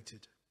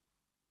relegated.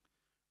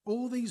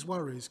 All these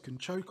worries can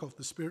choke off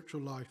the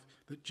spiritual life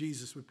that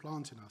Jesus would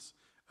plant in us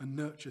and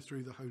nurture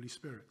through the Holy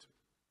Spirit.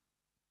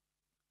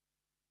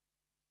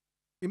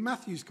 In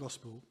Matthew's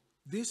Gospel,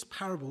 this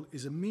parable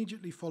is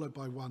immediately followed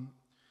by one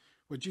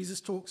where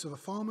Jesus talks of a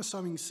farmer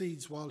sowing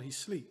seeds while he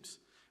sleeps,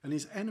 and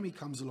his enemy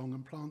comes along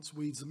and plants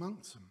weeds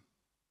amongst them.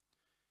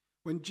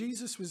 When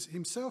Jesus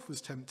himself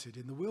was tempted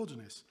in the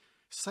wilderness,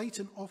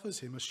 Satan offers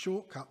him a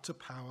shortcut to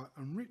power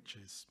and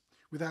riches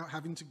without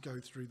having to go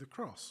through the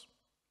cross.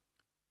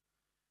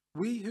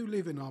 We who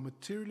live in our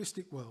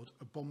materialistic world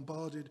are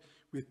bombarded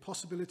with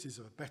possibilities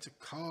of a better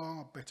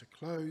car, better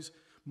clothes,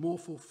 more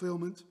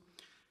fulfillment,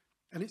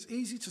 and it's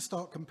easy to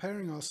start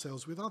comparing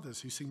ourselves with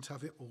others who seem to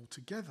have it all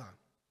together.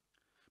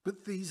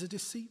 But these are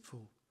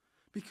deceitful,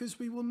 because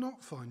we will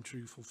not find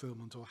true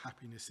fulfillment or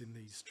happiness in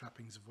these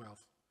trappings of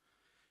wealth.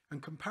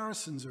 And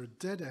comparisons are a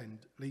dead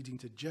end, leading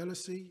to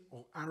jealousy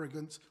or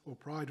arrogance or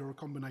pride or a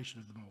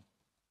combination of them all.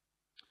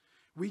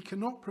 We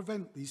cannot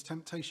prevent these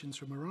temptations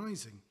from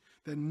arising.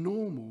 They're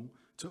normal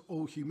to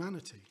all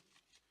humanity.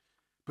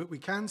 But we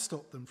can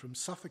stop them from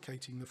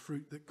suffocating the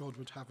fruit that God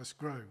would have us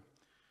grow.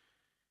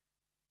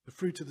 The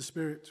fruit of the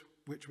Spirit,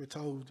 which we're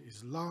told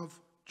is love,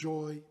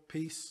 joy,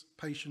 peace,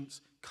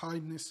 patience,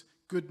 kindness,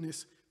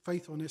 goodness,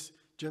 faithfulness,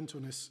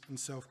 gentleness, and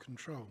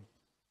self-control.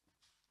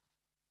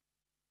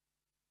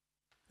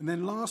 And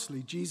then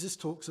lastly, Jesus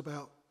talks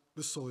about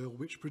the soil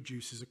which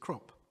produces a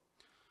crop.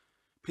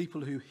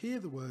 People who hear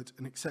the word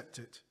and accept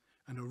it,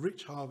 and a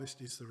rich harvest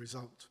is the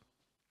result.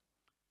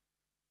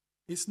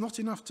 It's not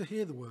enough to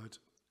hear the word.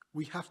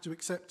 We have to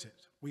accept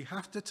it. We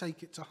have to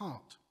take it to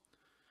heart.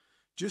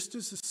 Just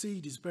as the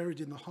seed is buried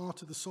in the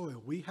heart of the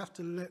soil, we have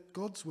to let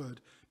God's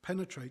word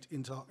penetrate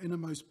into our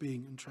innermost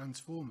being and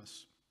transform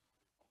us.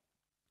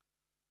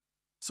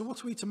 So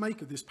what are we to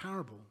make of this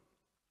parable?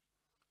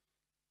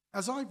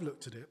 As I've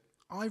looked at it,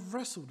 I've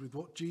wrestled with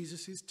what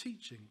Jesus is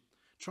teaching,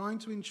 trying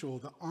to ensure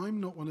that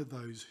I'm not one of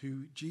those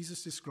who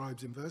Jesus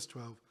describes in verse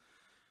 12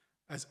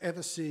 as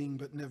ever seeing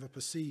but never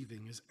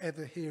perceiving, as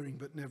ever hearing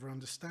but never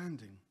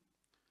understanding.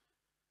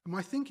 And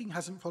my thinking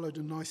hasn't followed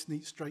a nice,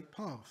 neat, straight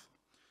path.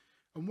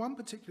 And one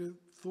particular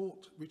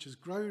thought which has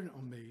grown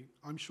on me,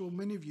 I'm sure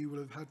many of you will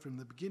have had from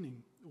the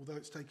beginning, although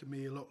it's taken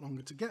me a lot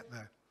longer to get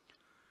there.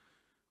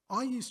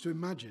 I used to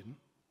imagine,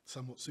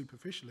 somewhat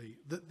superficially,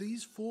 that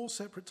these four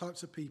separate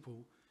types of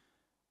people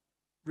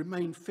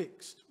remained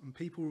fixed and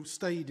people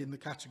stayed in the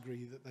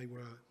category that they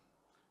were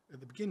at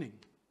the beginning.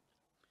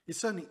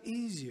 It's certainly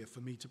easier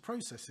for me to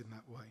process in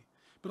that way,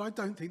 but I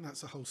don't think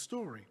that's the whole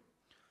story.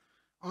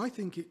 I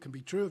think it can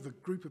be true of a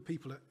group of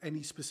people at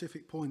any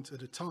specific point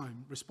at a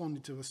time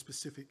responding to a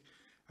specific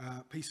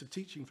piece of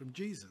teaching from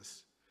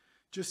Jesus,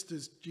 just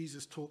as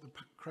Jesus taught the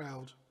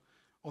crowd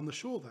on the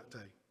shore that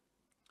day.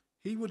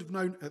 He would have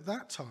known at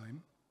that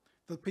time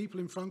that the people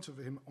in front of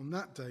him on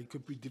that day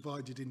could be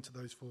divided into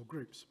those four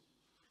groups.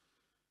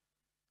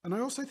 And I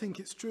also think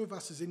it's true of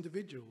us as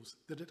individuals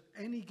that at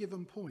any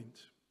given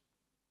point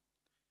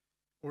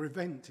or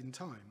event in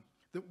time,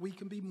 that we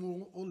can be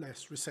more or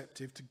less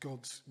receptive to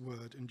God's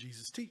word and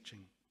Jesus'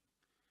 teaching.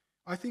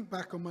 I think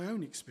back on my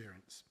own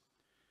experience.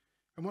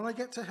 And when I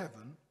get to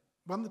heaven,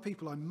 one of the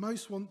people I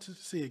most want to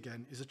see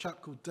again is a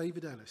chap called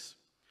David Ellis,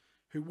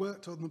 who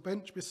worked on the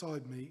bench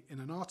beside me in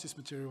an artist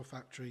material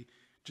factory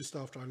just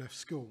after I left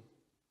school.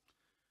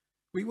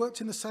 We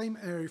worked in the same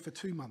area for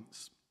 2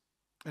 months,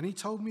 and he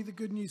told me the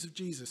good news of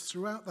Jesus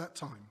throughout that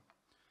time.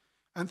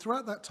 And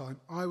throughout that time,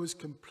 I was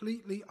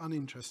completely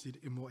uninterested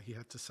in what he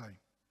had to say.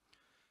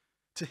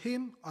 To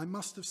him, I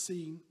must have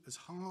seemed as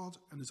hard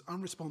and as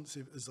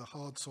unresponsive as the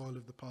hard soil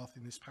of the path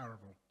in this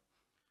parable.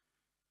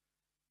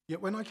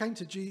 Yet when I came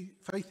to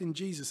faith in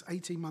Jesus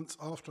 18 months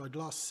after I'd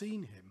last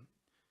seen him,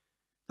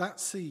 that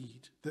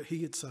seed that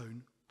he had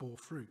sown bore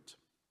fruit.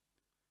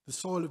 The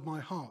soil of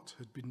my heart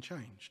had been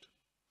changed.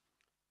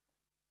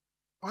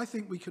 I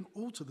think we can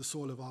alter the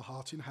soil of our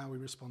heart in how we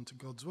respond to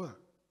God's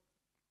work.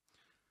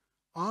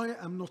 I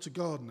am not a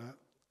gardener,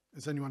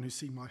 as anyone who's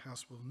seen my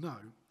house will know,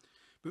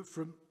 but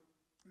from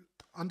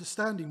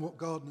understanding what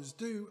gardeners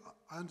do,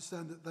 I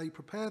understand that they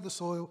prepare the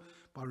soil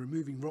by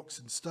removing rocks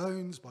and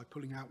stones, by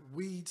pulling out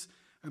weeds,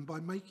 and by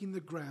making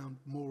the ground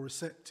more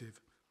receptive.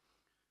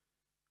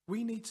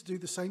 We need to do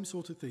the same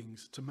sort of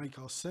things to make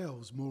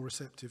ourselves more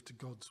receptive to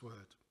God's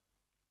word.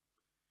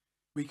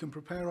 We can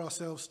prepare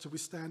ourselves to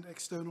withstand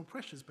external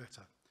pressures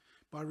better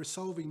by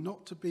resolving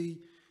not to be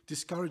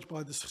discouraged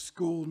by the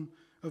scorn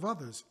of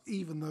others,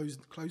 even those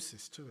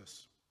closest to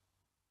us.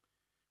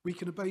 We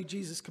can obey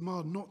Jesus'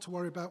 command not to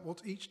worry about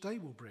what each day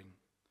will bring,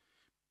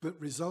 but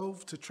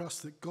resolve to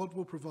trust that God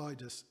will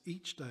provide us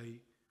each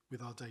day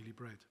with our daily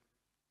bread.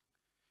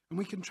 And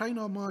we can train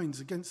our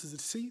minds against the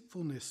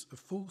deceitfulness of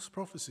false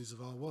prophecies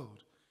of our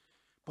world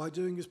by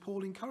doing as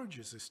Paul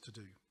encourages us to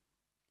do.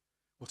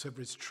 Whatever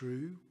is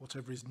true,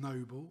 whatever is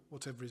noble,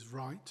 whatever is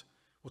right,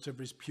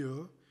 whatever is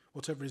pure,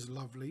 whatever is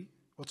lovely,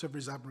 whatever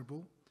is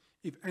admirable,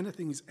 if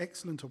anything is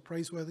excellent or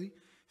praiseworthy,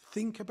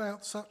 think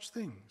about such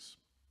things.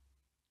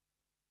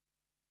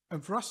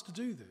 And for us to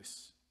do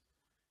this,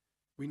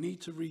 we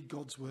need to read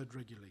God's word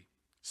regularly,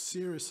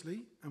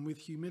 seriously and with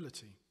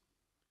humility.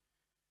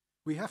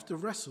 We have to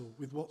wrestle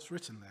with what's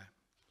written there,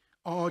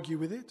 argue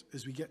with it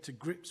as we get to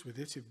grips with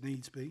it if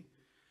needs be,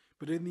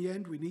 but in the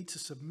end we need to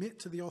submit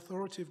to the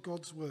authority of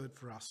God's word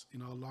for us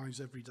in our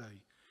lives every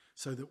day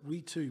so that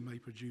we too may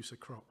produce a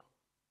crop.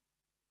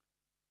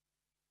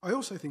 I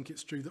also think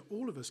it's true that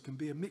all of us can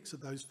be a mix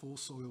of those four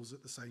soils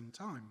at the same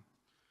time.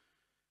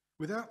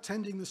 Without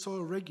tending the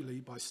soil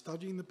regularly by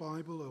studying the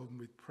Bible or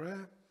with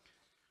prayer,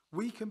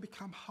 we can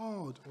become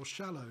hard or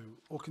shallow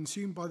or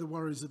consumed by the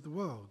worries of the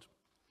world.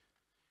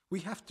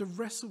 We have to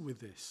wrestle with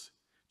this,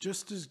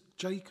 just as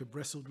Jacob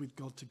wrestled with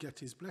God to get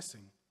his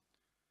blessing.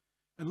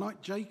 And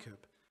like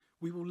Jacob,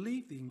 we will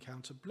leave the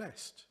encounter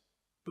blessed,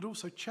 but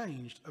also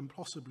changed and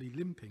possibly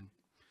limping.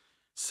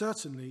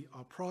 Certainly,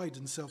 our pride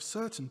and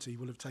self-certainty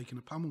will have taken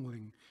a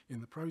pummeling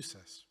in the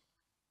process.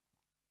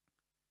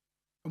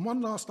 And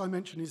one last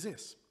dimension is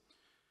this.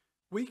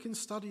 We can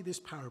study this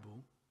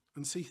parable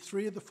and see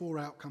 3 of the 4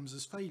 outcomes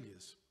as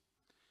failures.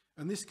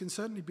 And this can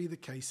certainly be the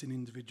case in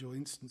individual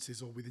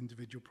instances or with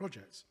individual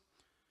projects.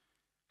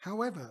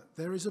 However,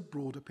 there is a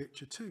broader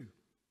picture too.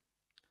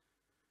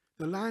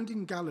 The land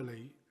in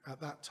Galilee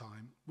at that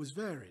time was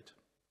varied,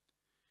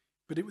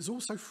 but it was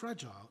also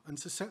fragile and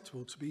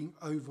susceptible to being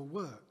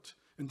overworked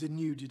and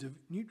denuded of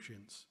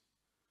nutrients.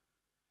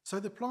 So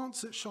the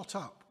plants that shot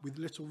up with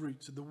little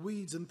roots and the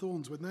weeds and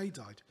thorns when they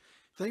died,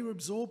 they were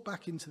absorbed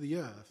back into the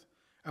earth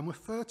and were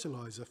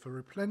fertilizer for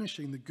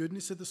replenishing the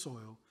goodness of the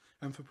soil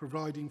and for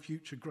providing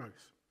future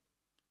growth.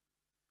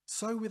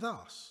 So with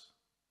us,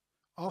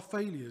 our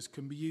failures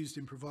can be used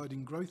in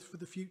providing growth for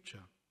the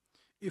future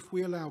if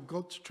we allow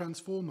God to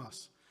transform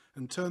us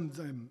and turn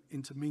them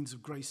into means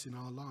of grace in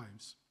our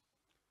lives.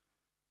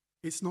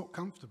 It's not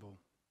comfortable,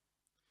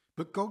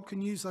 but God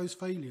can use those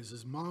failures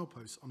as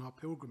mileposts on our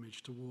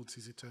pilgrimage towards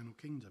his eternal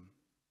kingdom.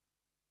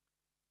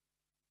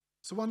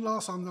 So one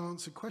last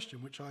unanswered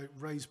question, which I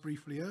raised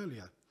briefly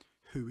earlier.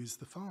 Who is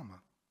the farmer?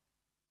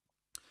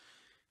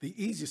 The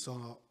easiest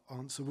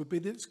answer would be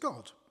that it's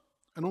God.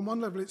 And on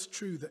one level, it's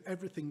true that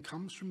everything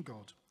comes from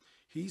God.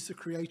 He's the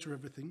creator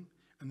of everything,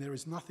 and there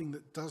is nothing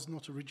that does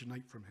not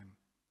originate from him.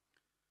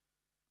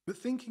 But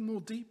thinking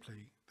more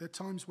deeply, there are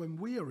times when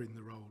we are in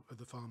the role of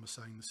the farmer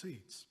sowing the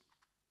seeds.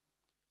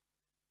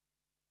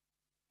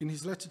 In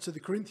his letter to the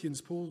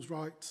Corinthians, Paul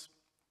writes,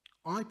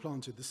 I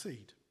planted the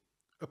seed,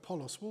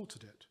 Apollos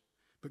watered it,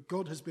 but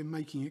God has been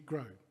making it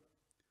grow.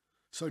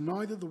 So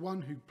neither the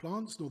one who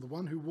plants nor the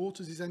one who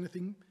waters is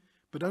anything,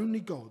 but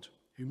only God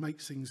who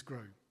makes things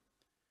grow.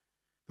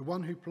 The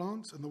one who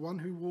plants and the one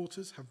who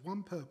waters have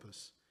one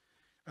purpose,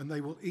 and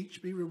they will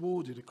each be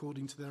rewarded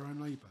according to their own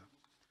labour.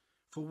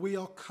 For we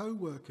are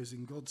co-workers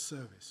in God's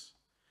service.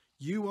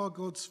 You are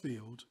God's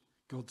field,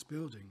 God's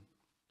building.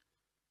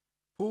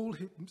 Paul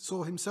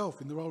saw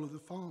himself in the role of the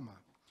farmer.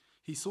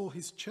 He saw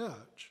his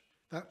church,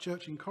 that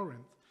church in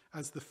Corinth,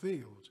 as the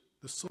field,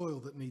 the soil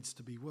that needs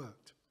to be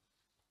worked.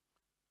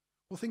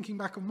 Well, thinking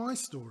back on my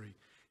story,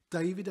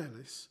 David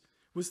Ellis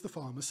was the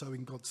farmer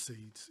sowing God's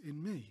seeds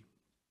in me.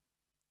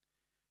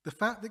 The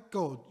fact that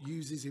God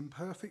uses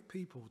imperfect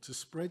people to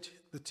spread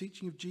the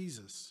teaching of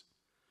Jesus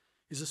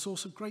is a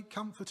source of great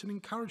comfort and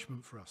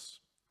encouragement for us,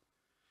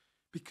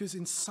 because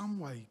in some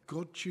way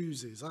God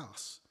chooses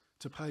us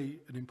to play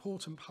an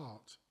important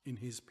part in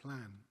his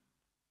plan.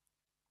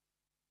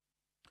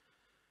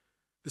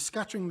 The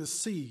scattering the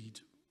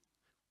seed,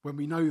 when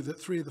we know that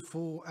 3 of the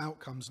 4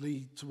 outcomes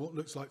lead to what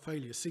looks like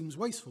failure, seems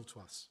wasteful to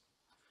us.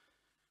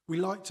 We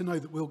like to know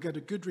that we'll get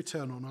a good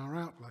return on our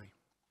outlay.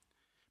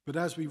 But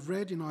as we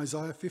read in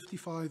Isaiah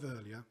 55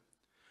 earlier,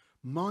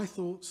 my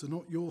thoughts are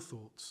not your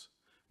thoughts,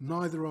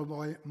 neither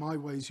are my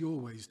ways your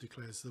ways,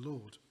 declares the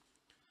Lord.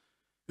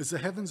 As the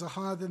heavens are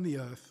higher than the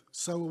earth,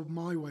 so are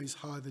my ways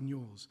higher than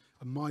yours,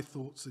 and my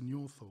thoughts than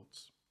your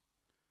thoughts.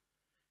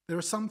 There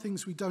are some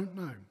things we don't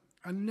know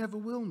and never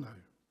will know,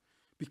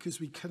 because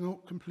we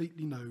cannot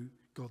completely know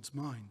God's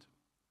mind.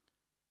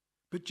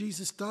 But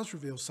Jesus does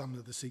reveal some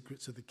of the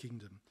secrets of the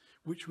kingdom,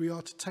 which we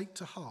are to take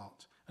to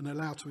heart and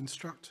allow to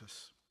instruct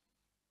us.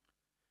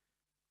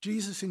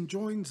 Jesus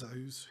enjoins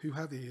those who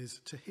have ears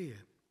to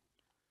hear.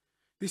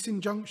 This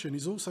injunction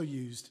is also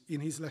used in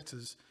his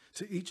letters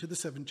to each of the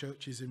 7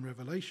 churches in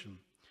Revelation.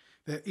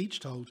 They're each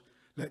told,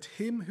 "Let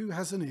him who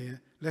has an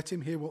ear, let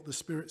him hear what the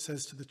Spirit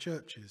says to the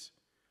churches."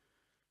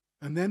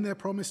 And then they're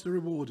promised a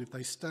reward if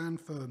they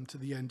stand firm to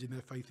the end in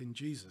their faith in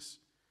Jesus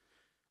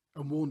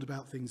and warned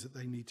about things that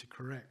they need to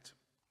correct.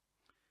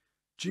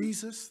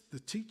 Jesus, the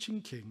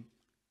teaching King,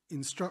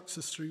 instructs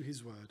us through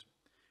his word,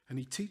 and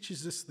he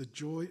teaches us the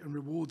joy and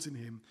rewards in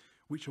him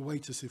which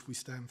await us if we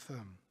stand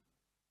firm.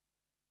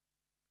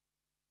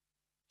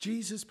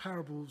 Jesus'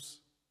 parables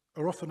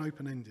are often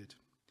open-ended.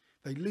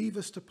 They leave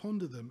us to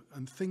ponder them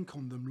and think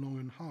on them long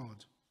and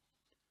hard.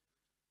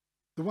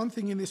 The one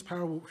thing in this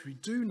parable which we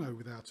do know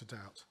without a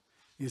doubt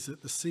is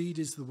that the seed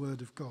is the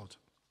word of God.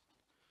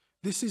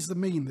 This is the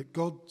means that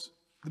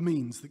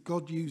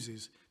God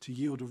uses to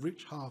yield a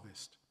rich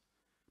harvest,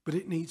 but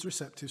it needs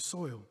receptive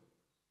soil.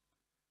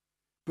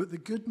 But the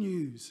good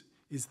news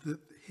is that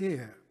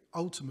here,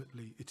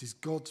 ultimately, it is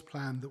God's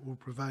plan that will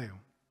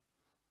prevail.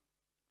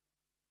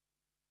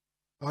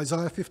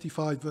 Isaiah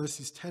 55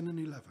 verses 10 and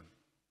 11.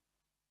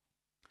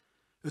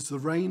 As the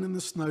rain and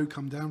the snow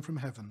come down from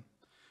heaven,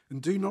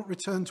 and do not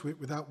return to it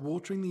without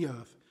watering the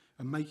earth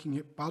and making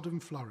it bud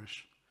and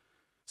flourish,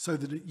 so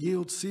that it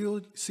yields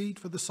seed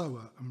for the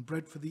sower and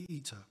bread for the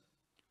eater,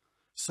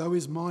 so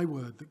is my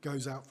word that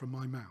goes out from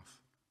my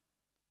mouth.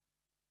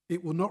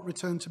 It will not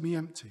return to me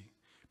empty,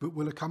 but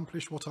will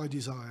accomplish what I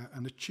desire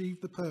and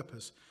achieve the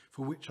purpose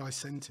for which I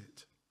sent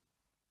it.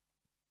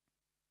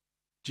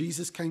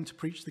 Jesus came to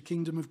preach the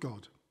kingdom of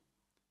God.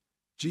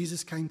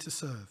 Jesus came to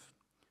serve.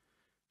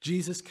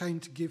 Jesus came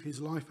to give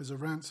his life as a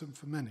ransom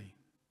for many.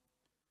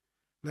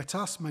 Let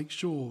us make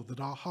sure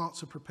that our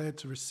hearts are prepared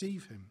to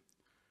receive him,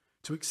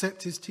 to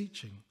accept his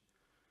teaching,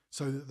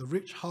 so that the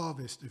rich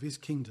harvest of his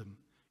kingdom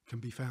can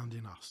be found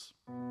in us.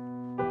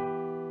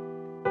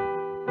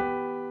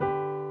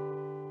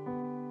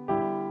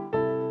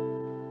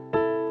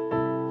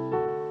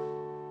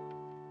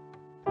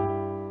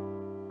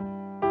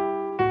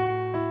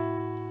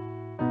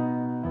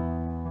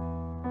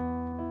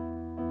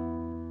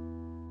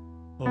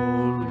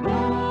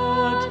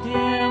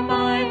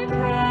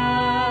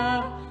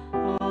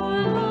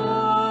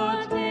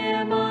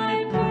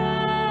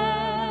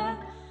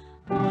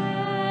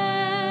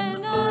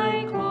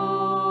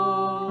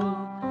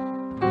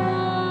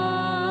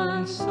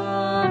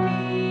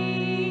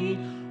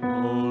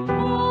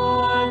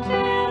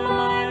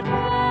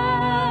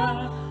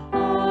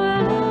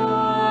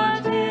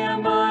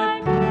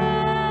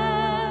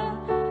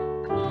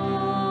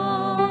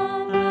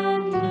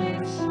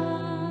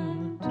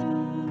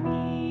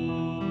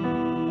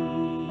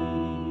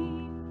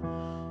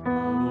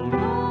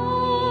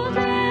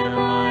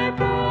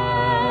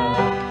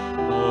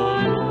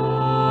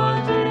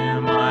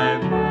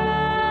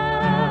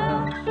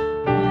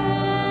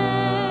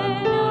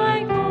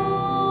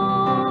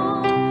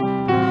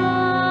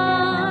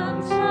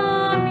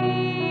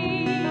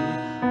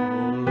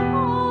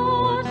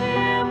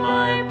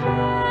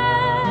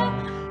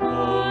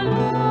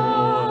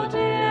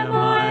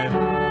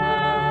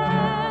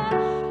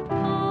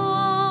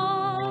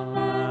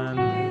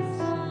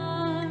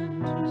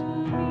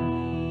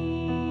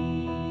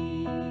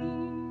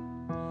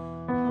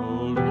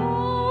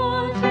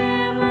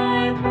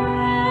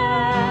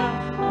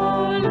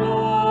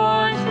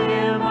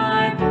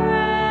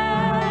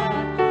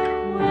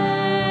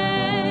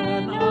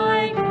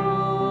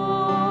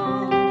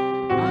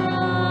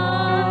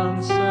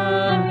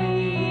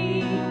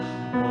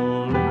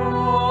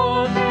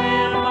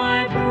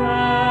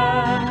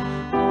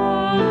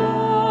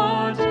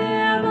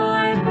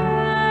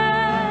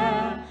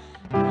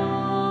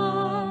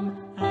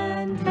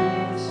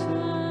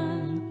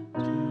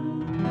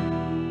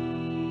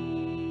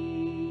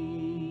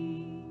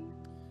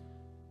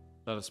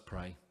 Let us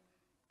pray.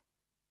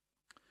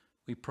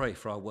 We pray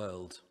for our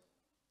world.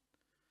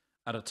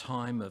 At a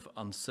time of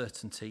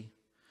uncertainty,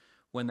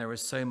 when there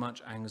is so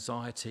much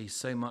anxiety,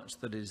 so much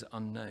that is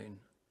unknown,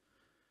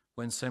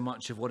 when so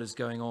much of what is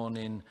going on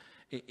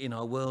in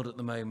our world at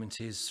the moment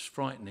is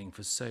frightening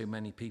for so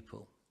many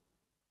people,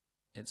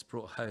 it's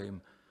brought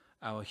home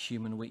our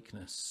human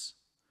weakness,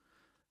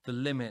 the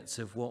limits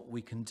of what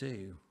we can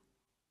do,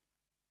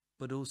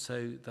 but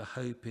also the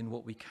hope in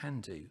what we can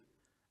do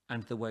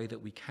and the way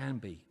that we can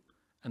be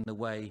and the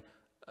way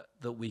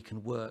that we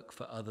can work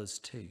for others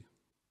too.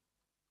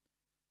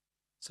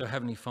 So,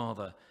 Heavenly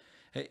Father,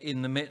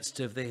 in the midst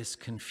of this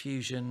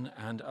confusion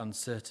and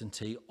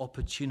uncertainty,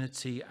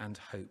 opportunity and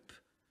hope,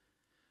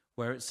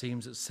 where it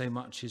seems that so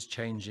much is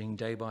changing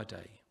day by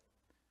day,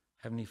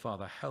 Heavenly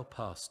Father, help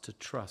us to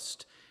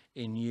trust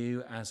in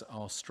you as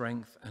our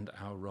strength and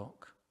our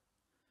rock.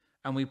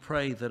 And we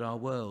pray that our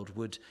world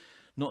would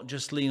not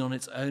just lean on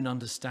its own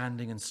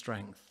understanding and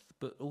strength,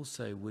 but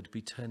also would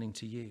be turning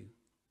to you.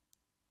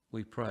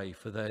 We pray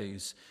for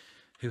those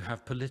who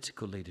have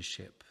political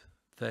leadership,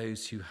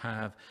 those who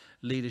have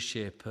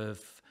leadership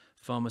of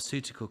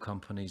pharmaceutical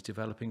companies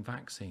developing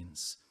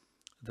vaccines,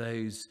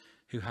 those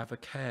who have a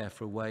care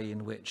for a way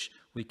in which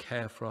we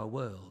care for our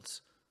world.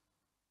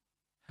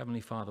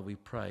 Heavenly Father, we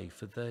pray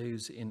for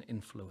those in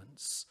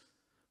influence,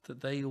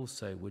 that they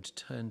also would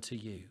turn to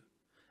you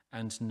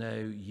and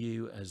know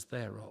you as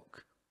their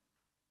rock.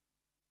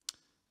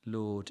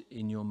 Lord,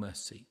 in your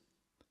mercy,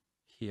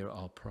 hear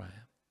our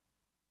prayer.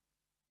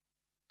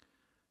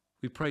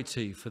 We pray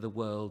too for the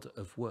world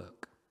of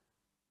work.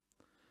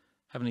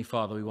 Heavenly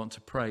Father, we want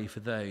to pray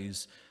for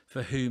those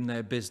for whom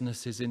their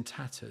business is in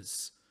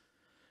tatters,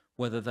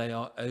 whether they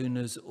are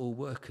owners or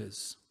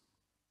workers.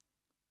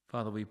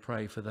 Father, we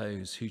pray for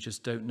those who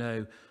just don't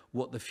know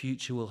what the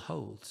future will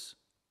hold.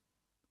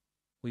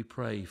 We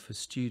pray for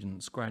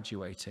students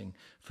graduating,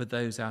 for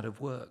those out of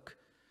work,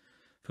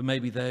 for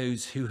maybe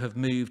those who have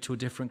moved to a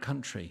different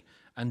country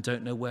and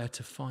don't know where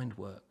to find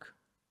work.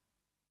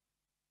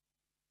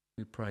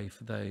 We pray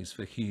for those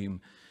for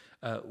whom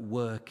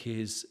work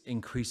is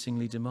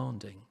increasingly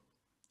demanding,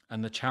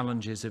 and the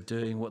challenges of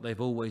doing what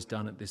they've always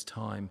done at this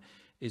time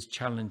is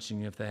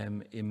challenging of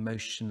them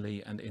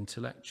emotionally and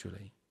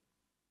intellectually.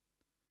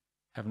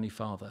 Heavenly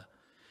Father,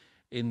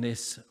 in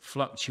this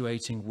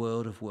fluctuating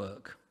world of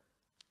work,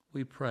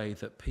 we pray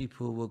that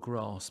people will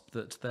grasp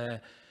that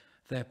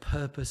their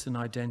purpose and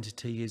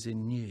identity is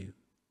in you,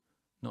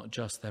 not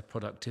just their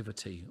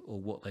productivity or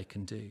what they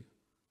can do.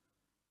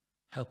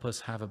 Help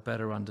us have a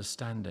better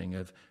understanding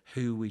of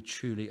who we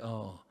truly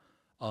are,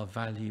 our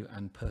value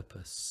and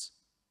purpose.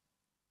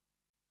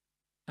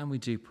 And we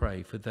do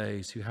pray for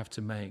those who have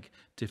to make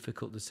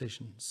difficult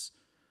decisions,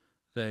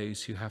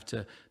 those who have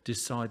to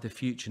decide the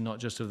future not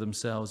just of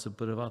themselves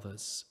but of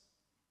others.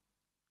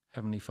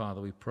 Heavenly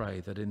Father, we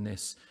pray that in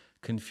this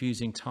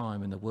confusing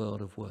time in the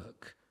world of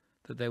work,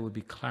 that there would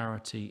be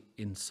clarity,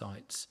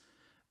 insights,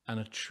 and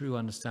a true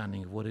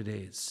understanding of what it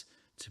is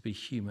to be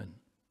human.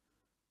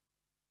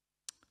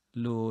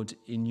 Lord,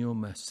 in your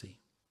mercy,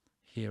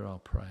 hear our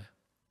prayer.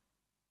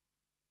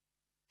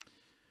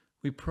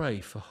 We pray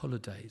for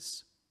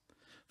holidays,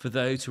 for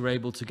those who are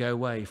able to go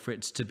away, for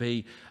it to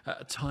be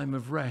a time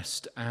of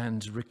rest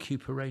and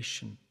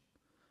recuperation,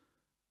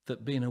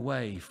 that being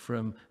away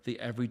from the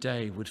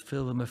everyday would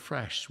fill them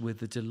afresh with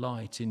the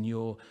delight in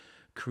your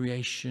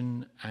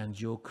creation and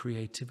your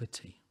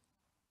creativity.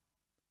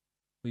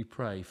 We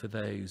pray for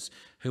those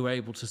who are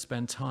able to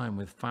spend time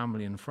with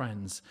family and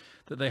friends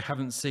that they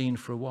haven't seen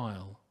for a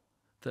while,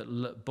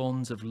 that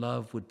bonds of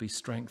love would be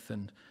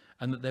strengthened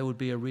and that there would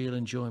be a real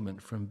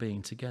enjoyment from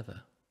being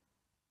together.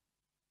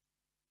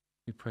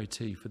 We pray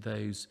too for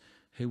those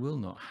who will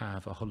not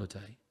have a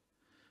holiday,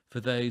 for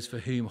those for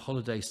whom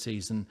holiday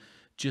season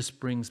just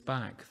brings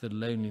back the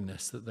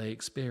loneliness that they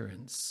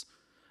experience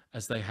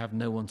as they have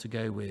no one to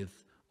go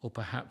with or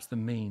perhaps the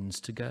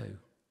means to go.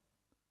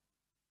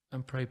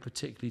 And pray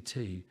particularly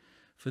too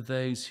for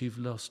those who've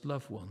lost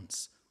loved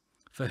ones,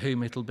 for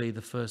whom it'll be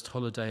the first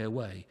holiday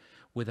away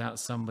without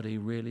somebody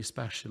really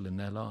special in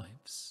their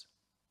lives.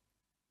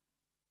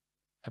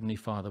 Heavenly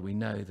Father, we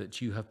know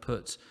that you have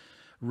put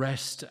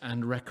rest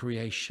and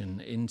recreation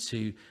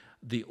into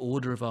the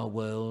order of our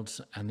world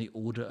and the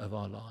order of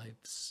our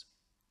lives.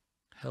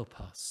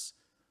 Help us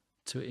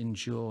to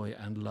enjoy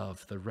and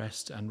love the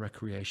rest and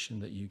recreation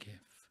that you give.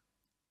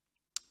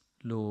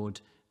 Lord,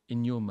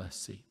 in your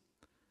mercy,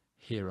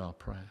 hear our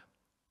prayer.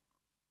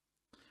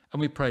 And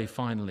we pray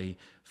finally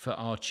for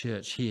our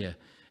church here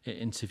at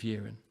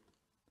Interviewing.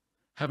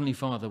 Heavenly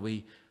Father,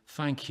 we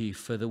thank you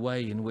for the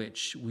way in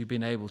which we've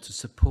been able to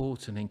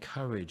support and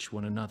encourage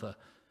one another.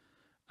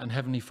 And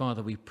Heavenly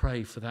Father, we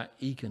pray for that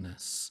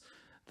eagerness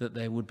that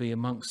there would be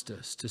amongst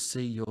us to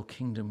see your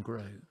kingdom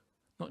grow.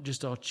 Not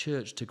just our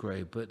church to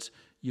grow, but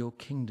your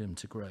kingdom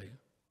to grow.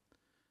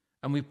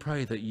 And we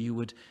pray that you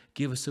would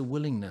give us a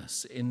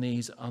willingness in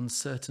these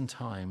uncertain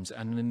times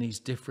and in these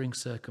differing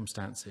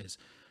circumstances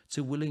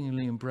to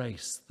willingly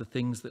embrace the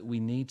things that we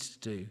need to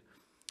do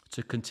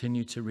to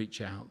continue to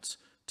reach out,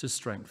 to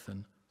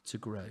strengthen, to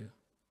grow.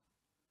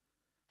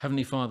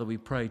 Heavenly Father, we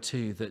pray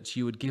too that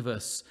you would give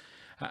us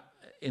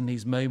in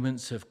these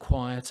moments of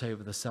quiet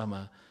over the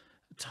summer,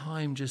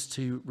 time just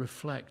to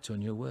reflect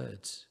on your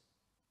words,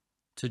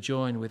 to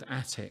join with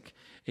Attic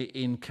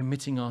in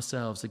committing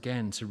ourselves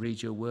again to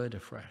read your word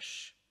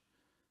afresh,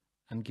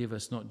 and give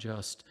us not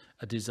just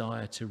a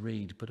desire to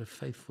read, but a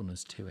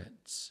faithfulness to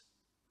it.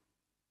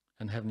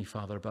 And Heavenly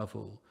Father, above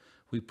all,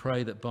 we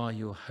pray that by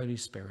your Holy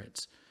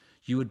Spirit,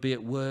 you would be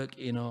at work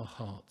in our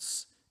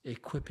hearts,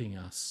 equipping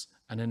us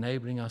and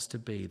enabling us to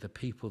be the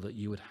people that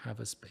you would have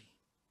us be.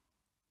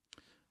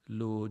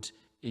 Lord,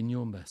 in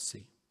your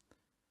mercy,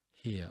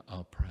 hear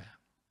our prayer.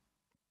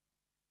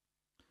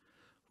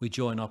 We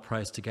join our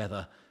prayers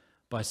together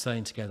by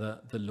saying together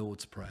the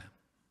Lord's Prayer.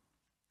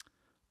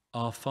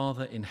 Our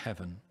Father in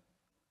heaven,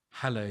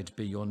 hallowed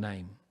be your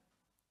name.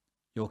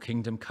 Your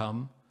kingdom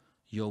come,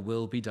 your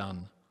will be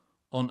done,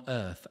 on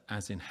earth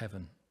as in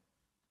heaven.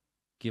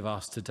 Give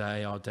us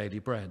today our daily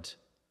bread.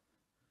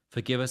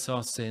 Forgive us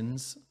our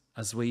sins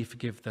as we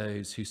forgive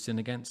those who sin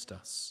against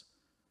us.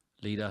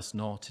 Lead us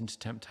not into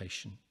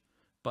temptation,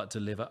 but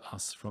deliver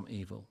us from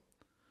evil.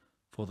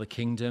 For the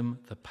kingdom,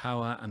 the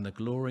power, and the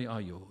glory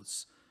are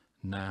yours,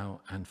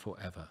 now and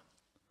forever.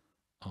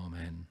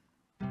 Amen.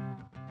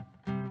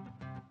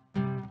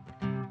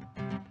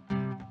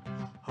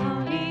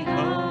 Holy,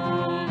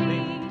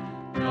 holy,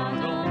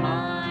 God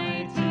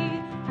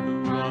Almighty,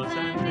 who was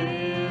and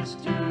is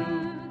to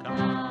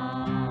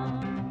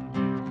come.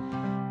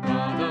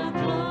 God of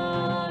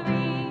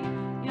glory,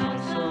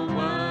 you're so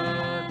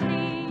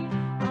worthy,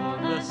 all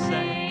the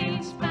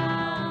saints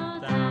bow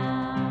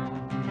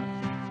down.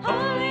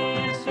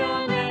 Holy is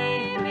your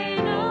name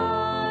in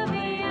all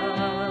the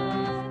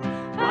earth,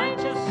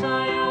 righteous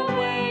are your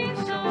ways,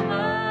 so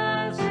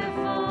merciful.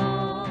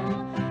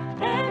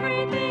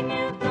 Everything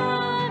you've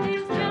done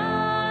is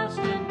just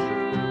and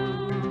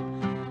true.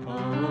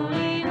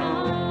 Holy,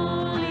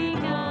 holy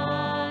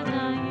God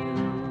are you.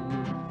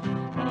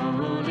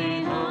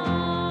 Holy,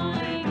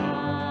 holy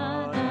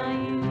God are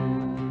you.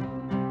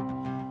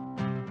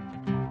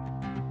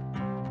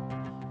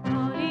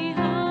 Holy,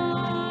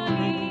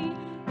 holy,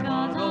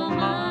 God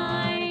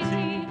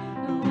Almighty,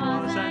 who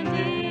was and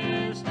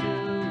is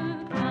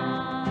to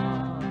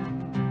come.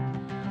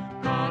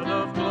 God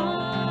of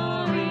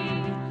glory,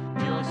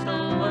 you're so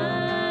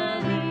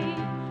worthy,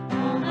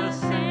 all the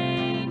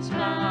saints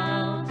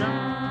bow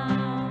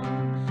down.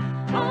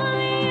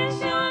 Holy is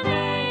your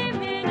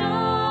name in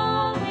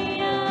all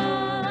the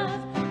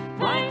earth,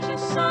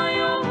 righteous are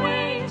your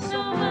ways,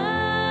 so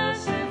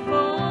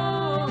merciful.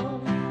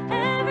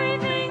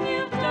 Everything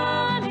you've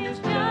done is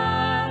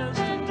just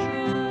and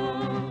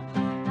true.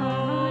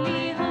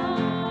 Holy,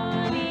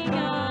 holy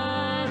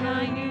God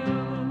are you.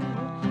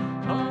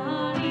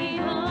 Holy,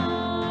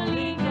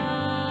 holy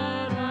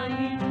God are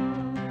you.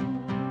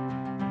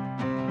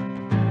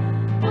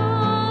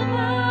 All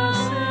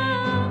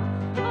worship,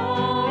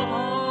 all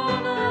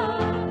honor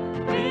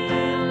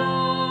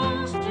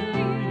belongs to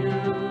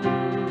you.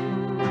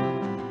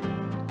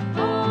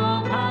 All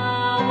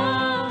power,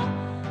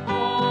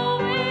 all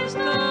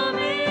wisdom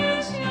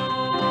is yours.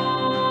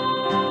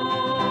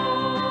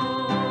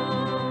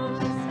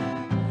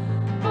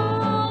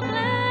 All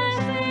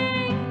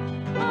blessing,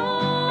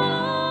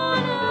 all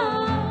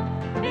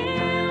honor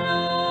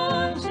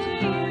belongs to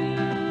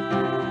you.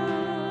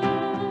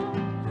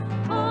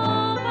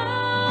 All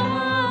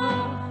power,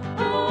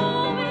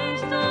 all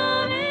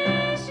wisdom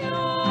is yours.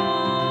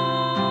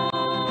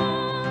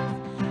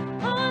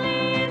 Holy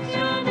is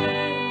your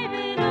name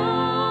in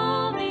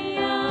all the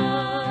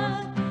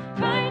earth,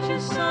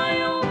 righteous are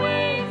your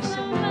ways,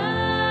 so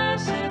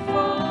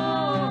merciful.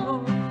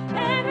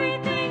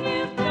 Everything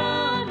you've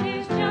done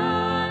is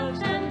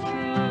just and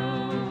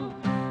true.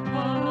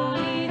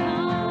 Holy,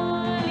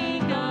 holy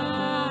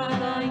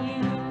God are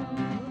you.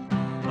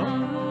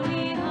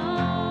 Holy,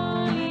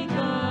 holy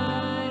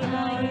God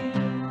are you.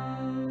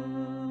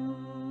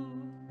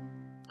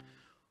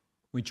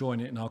 We join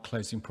it in our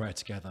closing prayer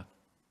together.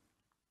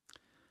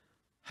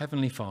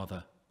 Heavenly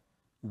Father,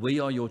 we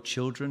are your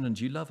children and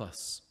you love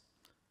us.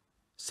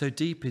 So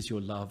deep is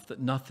your love that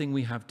nothing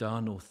we have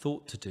done or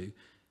thought to do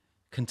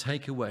can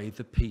take away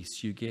the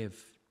peace you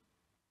give.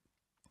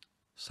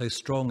 So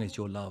strong is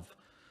your love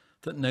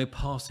that no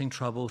passing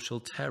trouble shall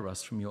tear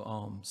us from your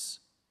arms.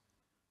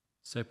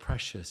 So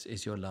precious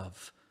is your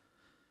love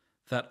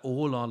that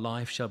all our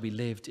life shall be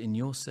lived in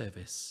your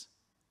service,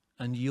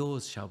 and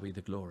yours shall be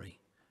the glory,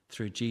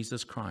 through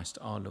Jesus Christ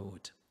our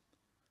Lord.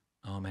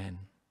 Amen.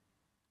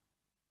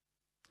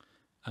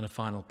 And a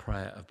final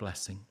prayer of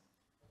blessing.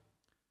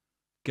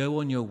 Go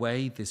on your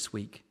way this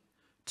week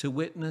to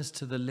witness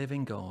to the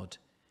living God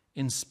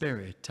in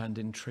spirit and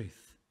in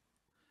truth.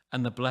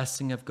 And the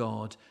blessing of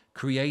God,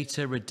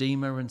 Creator,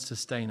 Redeemer and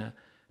Sustainer,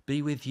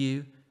 be with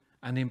you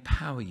and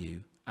empower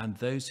you and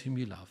those whom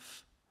you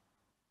love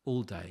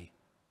all day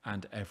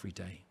and every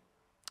day.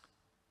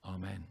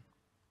 Amen.